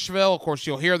in Nashville. Of course,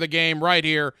 you'll hear the game right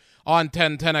here on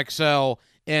 1010XL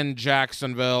in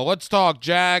Jacksonville. Let's talk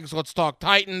Jags. Let's talk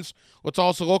Titans. Let's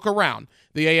also look around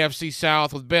the AFC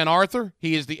South with Ben Arthur.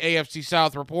 He is the AFC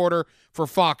South reporter for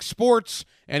Fox Sports,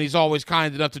 and he's always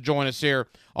kind enough to join us here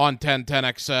on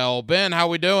 1010XL. Ben, how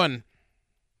we doing?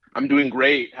 I'm doing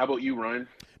great. How about you, Ryan?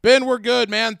 Ben, we're good,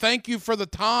 man. Thank you for the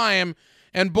time.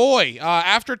 And boy,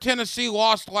 after Tennessee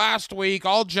lost last week,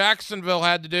 all Jacksonville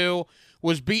had to do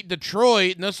was beat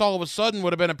Detroit, and this all of a sudden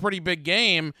would have been a pretty big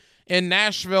game in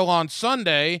Nashville on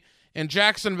Sunday. And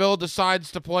Jacksonville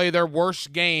decides to play their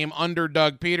worst game under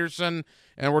Doug Peterson,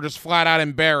 and we're just flat out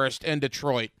embarrassed in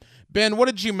Detroit. Ben, what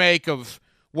did you make of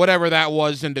whatever that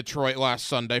was in Detroit last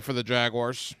Sunday for the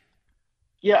Jaguars?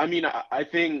 Yeah, I mean, I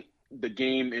think the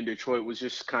game in Detroit was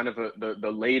just kind of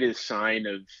the latest sign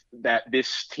of that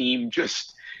this team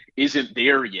just isn't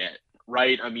there yet,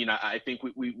 right? I mean, I think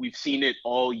we've seen it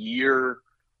all year,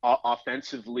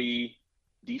 offensively,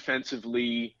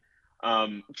 defensively.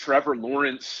 Trevor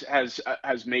Lawrence has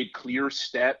made clear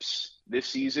steps this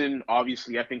season.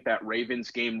 Obviously, I think that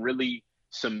Ravens game really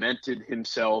cemented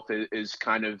himself as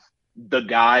kind of the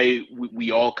guy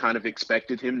we all kind of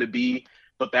expected him to be.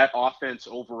 But that offense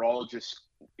overall just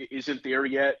isn't there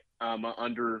yet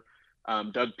under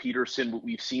Doug Peterson.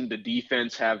 We've seen the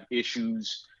defense have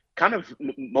issues kind of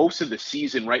most of the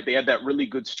season, right? They had that really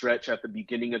good stretch at the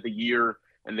beginning of the year,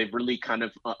 and they've really kind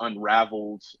of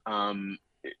unraveled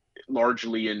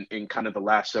largely in kind of the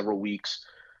last several weeks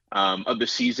of the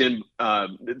season.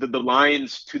 The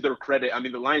Lions, to their credit, I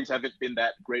mean, the Lions haven't been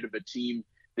that great of a team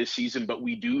this season, but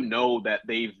we do know that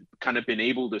they've kind of been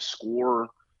able to score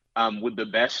with the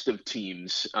best of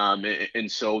teams,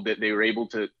 and so that they were able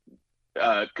to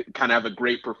kind of have a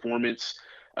great performance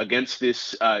against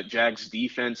this Jags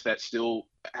defense that still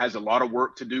has a lot of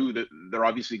work to do. That they're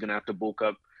obviously going to have to bulk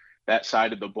up that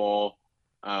side of the ball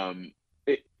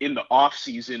in the off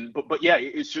season. But yeah,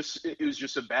 it was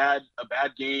just a bad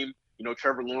game. You know,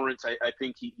 Trevor Lawrence, I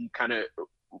think he kind of,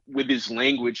 with his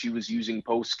language he was using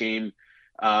post game,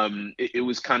 it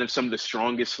was kind of some of the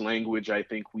strongest language I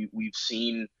think we've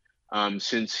seen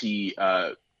since he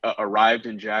arrived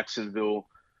in Jacksonville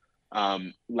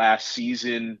last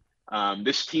season.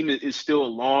 This team is still a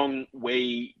long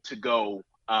way to go.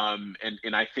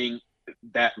 And I think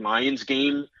that Lions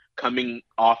game, coming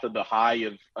off of the high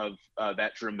of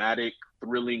that dramatic,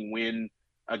 thrilling win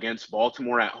against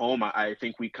Baltimore at home, I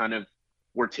think we kind of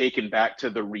were taken back to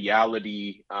the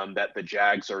reality that the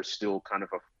Jags are still kind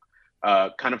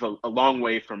of a long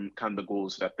way from kind of the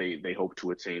goals that they hope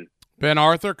to attain. Ben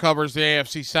Arthur covers the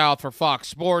AFC South for Fox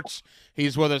Sports.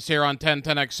 He's with us here on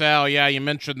 1010XL. Yeah, you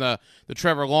mentioned the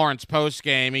Trevor Lawrence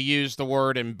postgame. He used the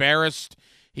word embarrassed.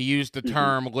 He used the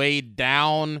term laid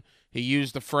down. He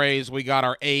used the phrase, we got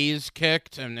our A's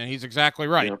kicked, and he's exactly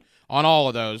right on all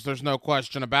of those. There's no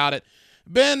question about it.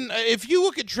 Ben, if you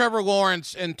look at Trevor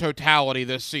Lawrence in totality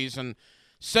this season,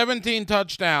 17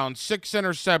 touchdowns, 6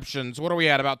 interceptions. What are we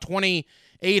at? About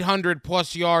 2,800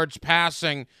 plus yards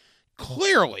passing.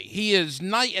 Clearly, he is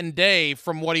night and day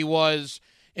from what he was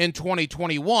in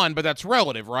 2021, but that's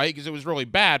relative, right? Because it was really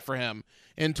bad for him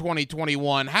in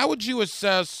 2021. How would you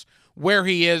assess where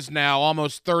he is now,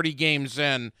 almost 30 games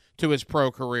in to his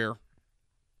pro career?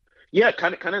 Yeah,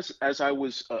 kind of as I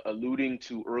was alluding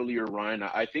to earlier, Ryan.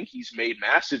 I think he's made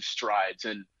massive strides,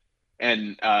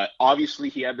 and obviously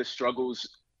he had the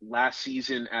struggles last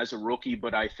season as a rookie.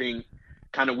 But I think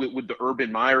kind of with the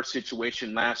Urban Meyer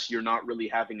situation last year, not really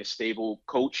having a stable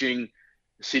coaching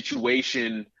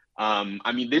situation.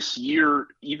 I mean, this year,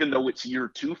 even though it's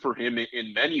year 2 for him,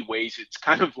 in many ways, it's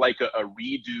kind of like a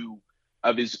redo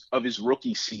of his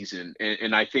rookie season.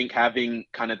 And I think having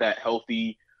kind of that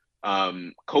healthy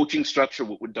coaching structure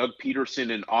with Doug Peterson,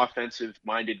 an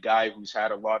offensive-minded guy who's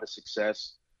had a lot of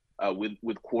success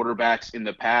with quarterbacks in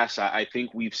the past, I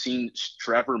think we've seen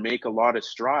Trevor make a lot of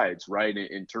strides, right,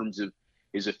 in terms of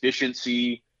his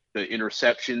efficiency. The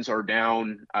interceptions are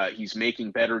down. He's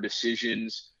making better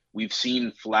decisions. We've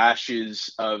seen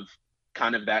flashes of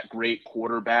kind of that great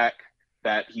quarterback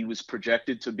that he was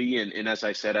projected to be. And as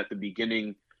I said at the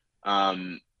beginning,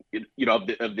 of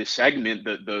this segment,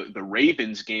 the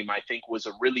Ravens game, I think, was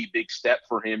a really big step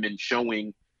for him in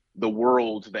showing the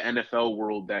world, the NFL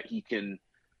world, that he can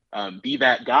be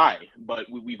that guy. But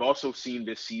we've also seen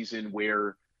this season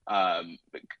where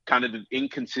kind of the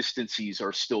inconsistencies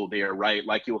are still there, right?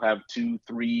 Like you'll have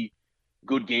 2-3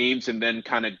 good games and then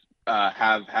kind of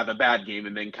have a bad game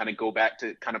and then kind of go back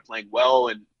to kind of playing well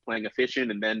and playing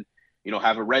efficient, and then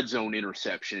have a red zone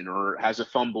interception or has a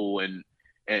fumble and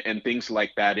things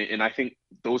like that. And I think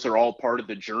those are all part of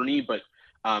the journey. But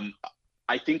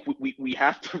I think we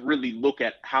have to really look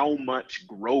at how much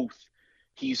growth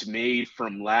he's made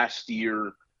from last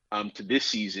year to this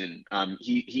season.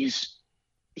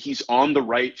 He's on the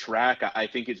right track. I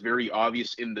think it's very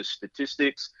obvious in the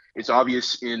statistics. It's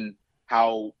obvious in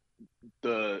how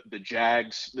the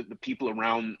Jags, the people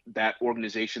around that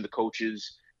organization, the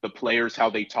coaches, the players, how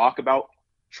they talk about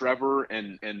Trevor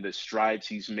and the strides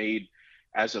he's made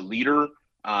as a leader.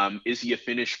 Is he a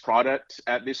finished product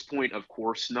at this point? Of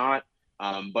course not.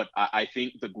 But I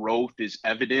think the growth is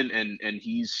evident, and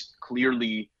he's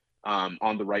clearly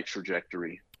on the right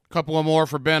trajectory. Couple of more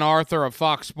for Ben Arthur of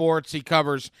Fox Sports. He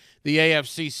covers the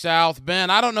AFC South. Ben,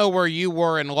 I don't know where you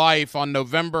were in life on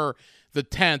November the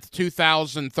 10th,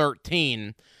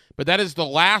 2013, but that is the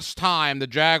last time the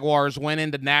Jaguars went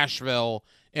into Nashville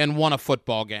and won a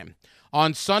football game.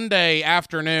 On Sunday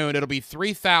afternoon, it'll be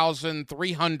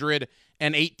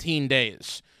 3,318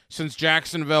 days since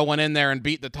Jacksonville went in there and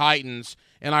beat the Titans.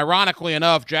 And ironically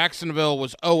enough, Jacksonville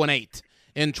was 0-8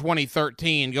 in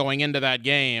 2013 going into that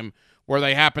game where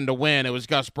they happened to win. It was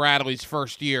Gus Bradley's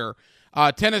first year.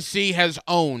 Tennessee has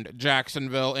owned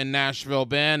Jacksonville in Nashville,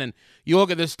 Ben, and you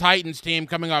look at this Titans team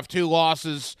coming off 2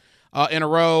 losses in a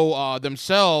row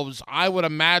themselves. I would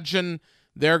imagine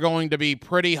they're going to be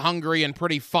pretty hungry and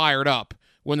pretty fired up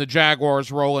when the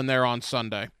Jaguars roll in there on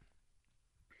Sunday.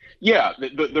 Yeah,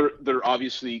 they're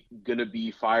obviously going to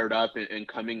be fired up, and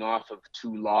coming off of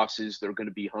 2 losses, they're going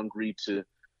to be hungry to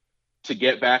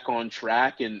get back on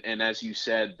track. And as you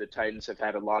said, the Titans have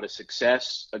had a lot of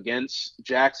success against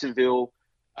Jacksonville.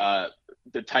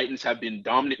 The Titans have been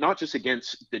dominant, not just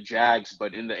against the Jags,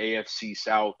 but in the AFC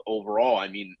South overall. I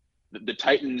mean, the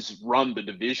Titans run the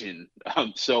division.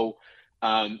 So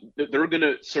they're going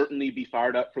to certainly be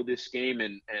fired up for this game.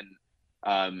 And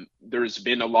there's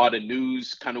been a lot of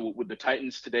news kind of with the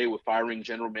Titans today with firing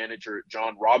general manager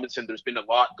John Robinson. There's been a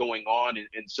lot going on.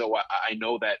 And so I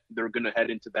know that they're going to head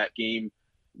into that game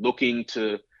looking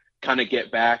to kind of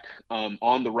get back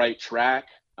on the right track.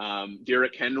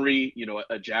 Derrick Henry,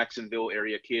 a Jacksonville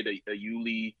area kid, a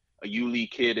Yulee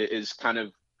kid, is kind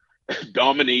of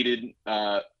dominated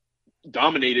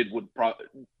would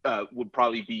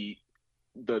probably be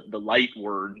the light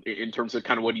word in terms of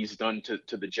kind of what he's done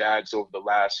to the Jags over the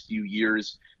last few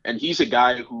years. And he's a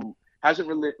guy who hasn't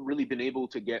really been able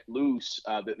to get loose,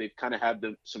 that they've kind of had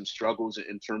some struggles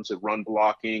in terms of run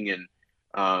blocking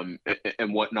and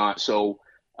whatnot. So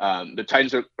the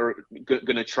Titans are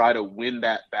going to try to win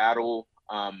that battle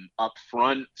up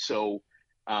front. So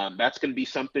that's going to be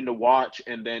something to watch.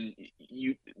 And then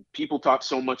people talk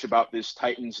so much about this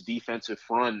Titans defensive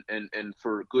front, and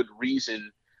for good reason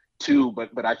too.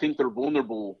 But I think they're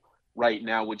vulnerable right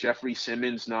now with Jeffrey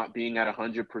Simmons not being at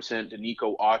 100%.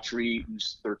 Danico Autry,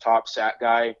 who's their top sack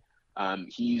guy,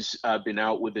 he's been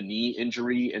out with a knee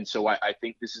injury. And so I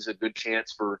think this is a good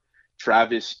chance for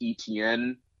Travis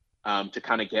Etienne to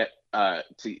kind of get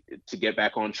to get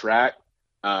back on track.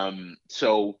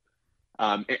 So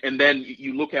And then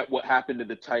you look at what happened to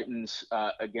the Titans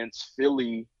against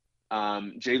Philly.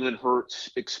 Jalen Hurts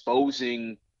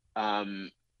exposing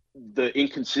the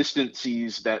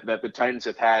inconsistencies that the Titans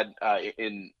have had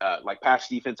in like pass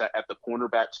defense at the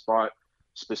cornerback spot.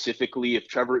 Specifically, if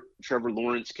Trevor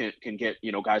Lawrence can get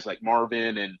guys like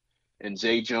Marvin and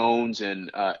Zay Jones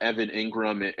and Evan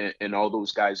Ingram and all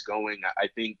those guys going, I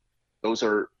think those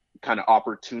are kind of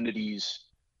opportunities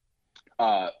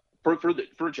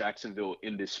for Jacksonville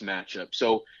in this matchup.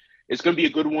 So it's going to be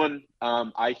a good one,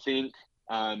 I think.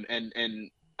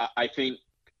 And I think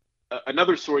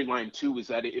another storyline too is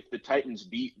that if the Titans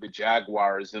beat the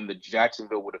Jaguars, then the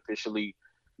Jacksonville would officially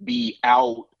be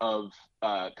out of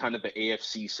kind of the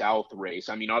AFC South race.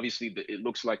 I mean, obviously it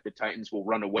looks like the Titans will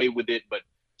run away with it, but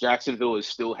Jacksonville has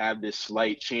still had this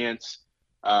slight chance.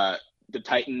 The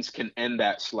Titans can end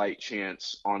that slight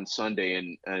chance on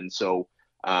Sunday. And so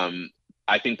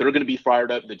I think they're going to be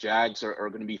fired up. The Jags are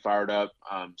going to be fired up.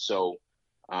 So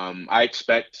I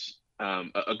expect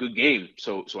a good game.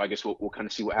 So I guess we'll kind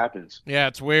of see what happens. Yeah,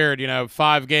 it's weird.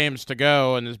 5 games to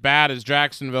go, and as bad as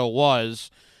Jacksonville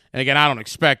was, and again, I don't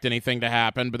expect anything to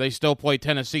happen, but they still play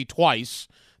Tennessee twice.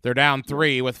 They're down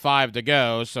 3 with 5 to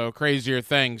go, so crazier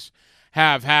things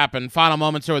have happened. Final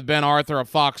moments here with Ben Arthur of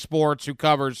Fox Sports, who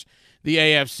covers the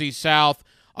AFC South.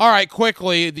 All right,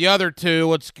 quickly, the other two.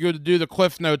 Let's go do the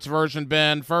Cliff Notes version,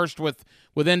 Ben. First with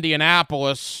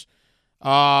Indianapolis.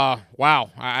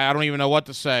 Wow, I don't even know what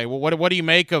to say. What do you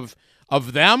make of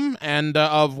them and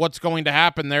of what's going to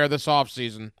happen there this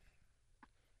offseason?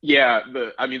 Yeah,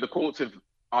 the Colts have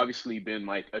obviously been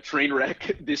like a train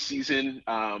wreck this season.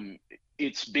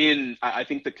 It's been, I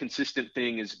think the consistent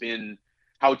thing has been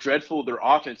how dreadful their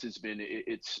offense has been.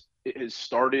 It has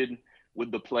started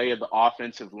with the play of the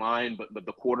offensive line, but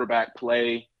the quarterback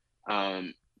play,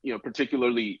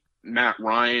 particularly Matt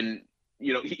Ryan,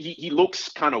 he looks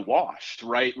kind of washed,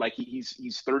 right? Like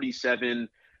he's 37.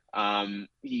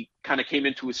 He kind of came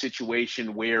into a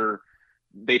situation where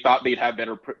they thought they'd have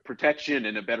better protection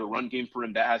and a better run game for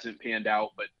him. That hasn't panned out,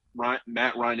 but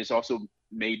Matt Ryan has also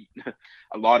made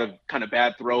a lot of kind of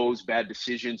bad throws, bad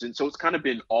decisions. And so it's kind of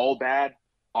been all bad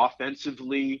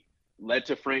offensively, led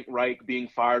to Frank Reich being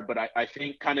fired. But I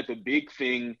think kind of the big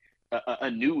thing, a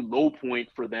new low point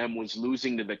for them was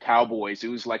losing to the Cowboys. It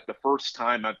was like the first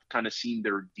time I've kind of seen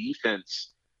their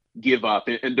defense give up.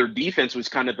 And their defense was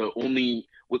kind of it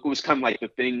was kind of like the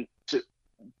thing to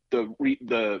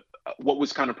what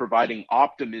was kind of providing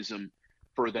optimism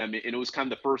for them. And it was kind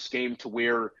of the first game to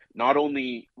where not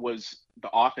only was the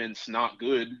offense not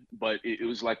good, but it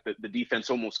was like the defense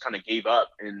almost kind of gave up.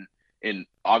 And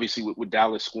obviously with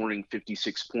Dallas scoring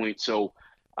 56 points. So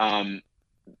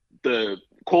the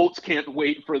Colts can't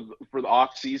wait for the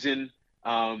off season.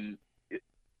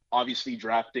 Obviously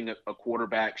drafting a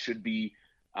quarterback should be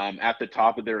at the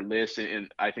top of their list. And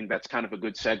I think that's kind of a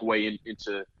good segue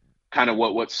into kind of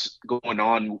what's going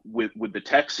on with the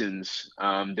Texans.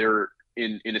 They're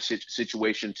in a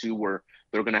situation too where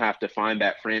they're going to have to find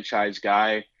that franchise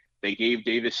guy. They gave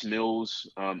Davis Mills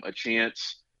a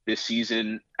chance this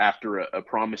season after a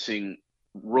promising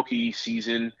rookie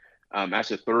season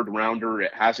as a third rounder.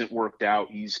 It hasn't worked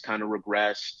out. He's kind of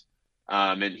regressed.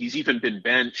 And he's even been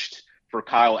benched for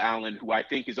Kyle Allen, who I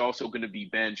think is also going to be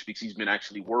benched because he's been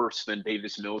actually worse than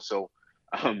Davis Mills. So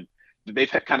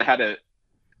they've kind of had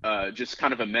just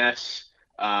kind of a mess.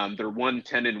 They're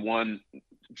 1-10-1,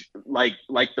 like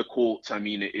the Colts. I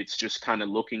mean, it's just kind of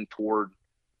looking toward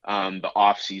the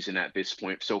offseason at this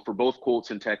point. So for both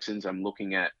Colts and Texans, I'm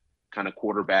looking at kind of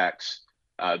quarterbacks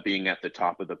being at the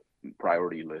top of the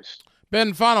priority list.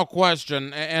 Ben, final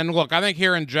question. And look, I think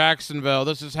here in Jacksonville,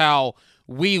 this is how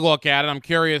we look at it. I'm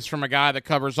curious from a guy that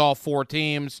covers all 4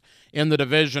 teams in the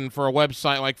division for a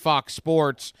website like Fox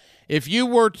Sports. If you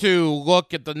were to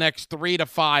look at the next 3 to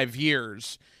 5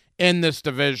 years in this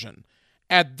division,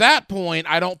 at that point,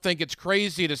 I don't think it's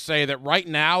crazy to say that right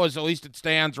now, as at least it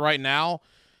stands right now,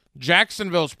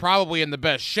 Jacksonville's probably in the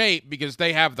best shape because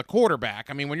they have the quarterback.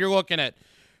 I mean, when you're looking at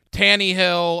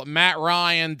Tannehill, Matt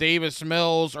Ryan, Davis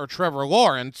Mills, or Trevor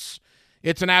Lawrence,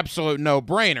 it's an absolute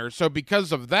no-brainer. So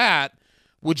because of that,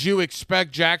 would you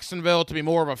expect Jacksonville to be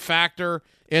more of a factor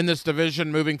in this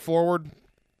division moving forward?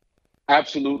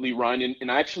 Absolutely, Ryan. And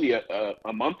actually,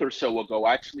 a month or so ago,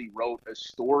 I actually wrote a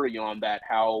story on that,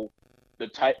 how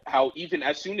even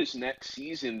as soon as next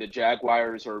season, the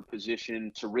Jaguars are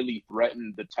positioned to really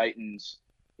threaten the Titans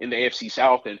in the AFC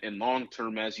South. And long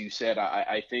term, as you said,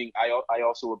 I think I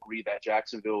also agree that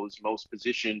Jacksonville is most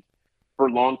positioned for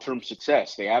long-term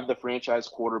success. They have the franchise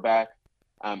quarterback.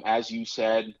 As you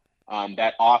said,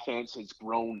 that offense has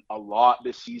grown a lot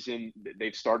this season.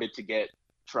 They've started to get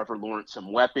Trevor Lawrence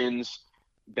some weapons.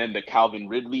 Then the Calvin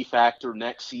Ridley factor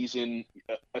next season,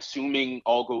 assuming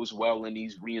all goes well and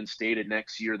he's reinstated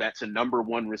next year, that's a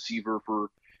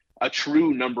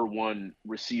true number one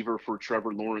receiver for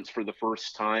Trevor Lawrence for the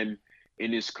first time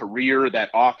in his career. That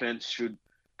offense should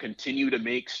continue to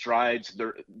make strides.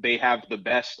 They have the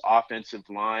best offensive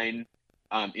line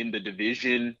in the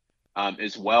division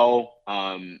as well.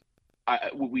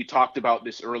 We talked about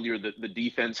this earlier, that the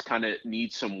defense kind of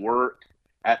needs some work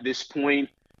at this point.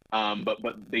 But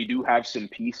they do have some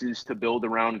pieces to build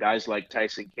around, guys like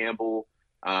Tyson Campbell,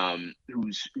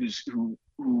 who's going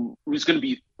to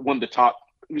be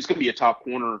who's going to be a top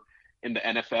corner in the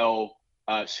NFL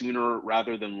sooner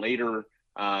rather than later.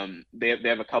 They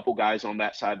have a couple guys on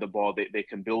that side of the ball they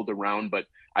can build around, but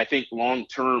I think long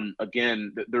term,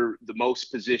 again, they're the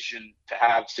most positioned to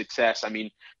have success. I mean,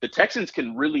 the Texans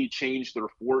can really change their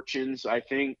fortunes, I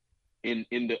think, in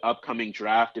the upcoming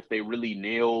draft if they really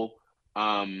nail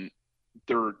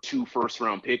their 2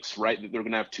 first-round picks, right? They're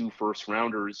going to have 2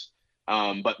 first-rounders,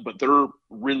 but they're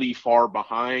really far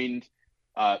behind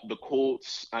the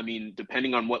Colts. I mean,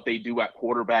 depending on what they do at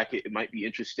quarterback, it might be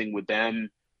interesting with them.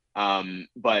 And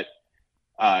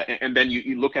then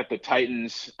you look at the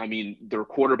Titans. I mean, their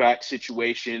quarterback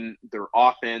situation, their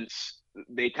offense,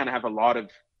 they kind of have a lot of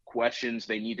questions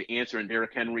they need to answer. And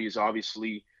Derrick Henry is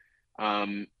obviously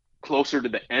closer to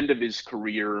the end of his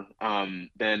career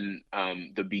than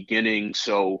the beginning.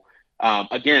 So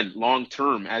again, long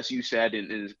term, as you said,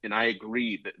 and I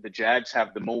agree, that the Jags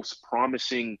have the most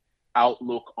promising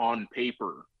outlook on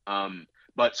paper.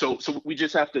 But so we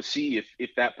just have to see if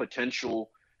that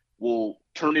potential will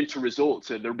turn into results.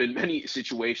 There have been many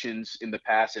situations in the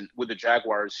past, and with the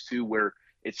Jaguars too, where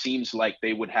it seems like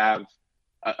they would have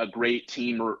a great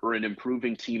team or an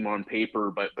improving team on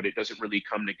paper, but it doesn't really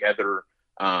come together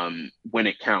when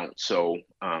it counts. So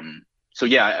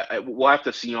yeah, we'll have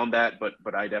to see on that,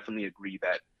 but I definitely agree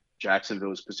that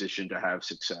Jacksonville is positioned to have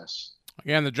success.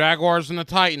 Again, the Jaguars and the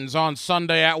Titans on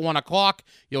Sunday at 1 o'clock.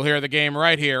 You'll hear the game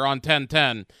right here on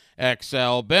 1010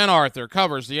 XL. Ben Arthur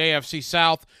covers the AFC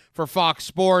South for Fox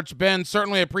Sports. Ben,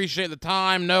 certainly appreciate the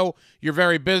time. Know you're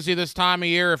very busy this time of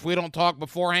year. If we don't talk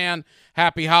beforehand,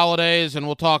 happy holidays, and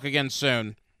we'll talk again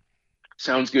soon.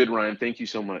 Sounds good, Ryan. Thank you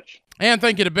so much. And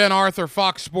thank you to Ben Arthur,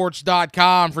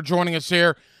 FoxSports.com, for joining us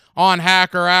here on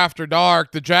Hacker After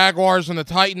Dark. The Jaguars and the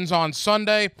Titans on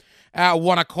Sunday at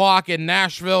 1 o'clock in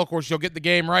Nashville. Of course, you'll get the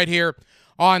game right here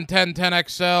on 1010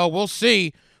 XL. We'll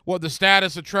see what the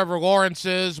status of Trevor Lawrence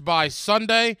is by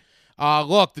Sunday.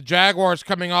 Look, the Jaguars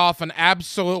coming off an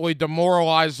absolutely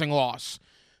demoralizing loss.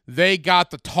 They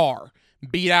got the tar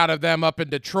beat out of them up in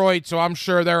Detroit, so I'm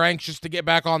sure they're anxious to get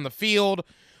back on the field.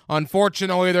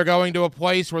 Unfortunately, they're going to a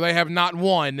place where they have not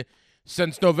won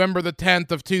since November the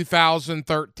 10th of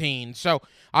 2013. So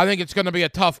I think it's going to be a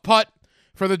tough putt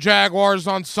for the Jaguars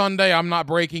on Sunday. I'm not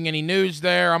breaking any news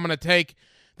there. I'm going to take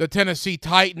the Tennessee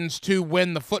Titans to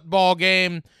win the football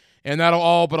game, and that'll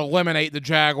all but eliminate the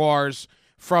Jaguars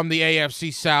from the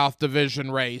AFC South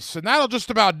division race. And that'll just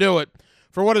about do it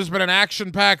for what has been an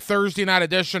action-packed Thursday night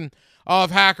edition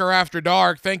of Hacker After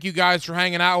Dark. Thank you guys for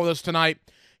hanging out with us tonight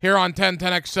here on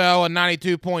 1010XL and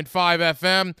 92.5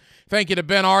 FM. Thank you to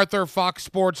Ben Arthur,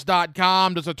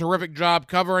 FoxSports.com. Does a terrific job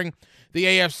covering the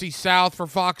AFC South for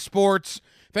Fox Sports.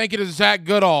 Thank you to Zach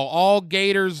Goodall,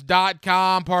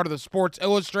 AllGators.com, part of the Sports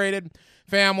Illustrated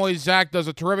family. Zach does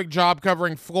a terrific job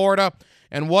covering Florida.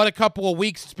 And what a couple of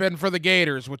weeks it's been for the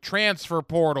Gators with transfer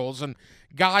portals and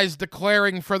guys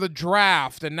declaring for the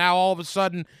draft. And now all of a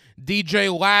sudden, DJ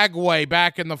Lagway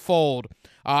back in the fold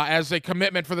as a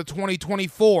commitment for the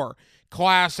 2024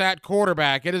 class at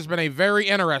quarterback. It has been a very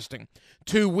interesting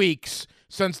 2 weeks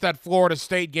since that Florida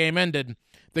State game ended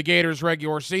the Gators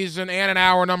regular season. And in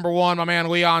hour number 1, my man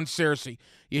Leon Searcy.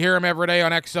 You hear him every day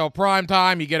on XL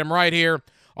Primetime. You get him right here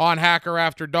on Hacker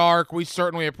After Dark. We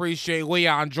certainly appreciate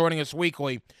Leon joining us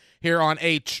weekly here on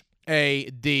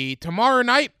HAD. Tomorrow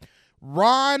night,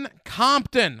 Ron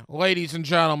Compton, ladies and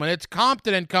gentlemen. It's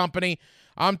Compton and Company.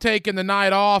 I'm taking the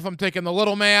night off. I'm taking the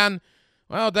little man,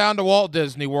 well, down to Walt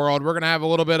Disney World. We're going to have a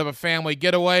little bit of a family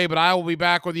getaway, but I will be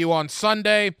back with you on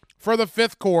Sunday for the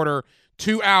 5th quarter,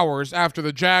 2 hours after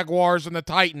the Jaguars and the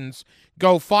Titans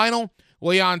go final.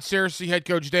 Leon Searcy, head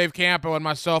coach Dave Campo, and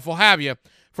myself will have you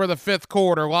for the 5th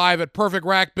quarter live at Perfect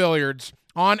Rack Billiards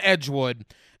on Edgewood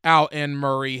out in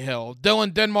Murray Hill.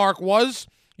 Dylan Denmark was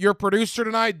your producer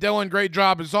tonight. Dylan, great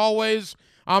job as always.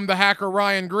 I'm the Hacker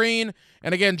Ryan Green.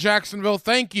 And again, Jacksonville,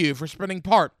 thank you for spending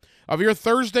part of your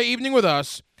Thursday evening with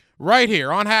us right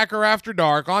here on Hacker After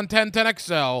Dark on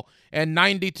 1010XL and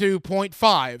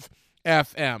 92.5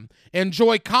 FM.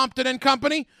 Enjoy Compton and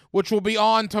Company, which will be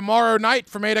on tomorrow night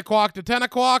from 8 o'clock to 10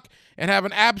 o'clock, and have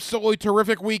an absolutely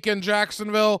terrific week in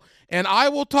Jacksonville. And I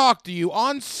will talk to you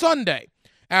on Sunday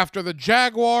after the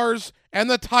Jaguars and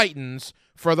the Titans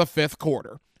for the 5th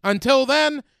quarter. Until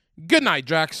then, good night,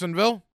 Jacksonville.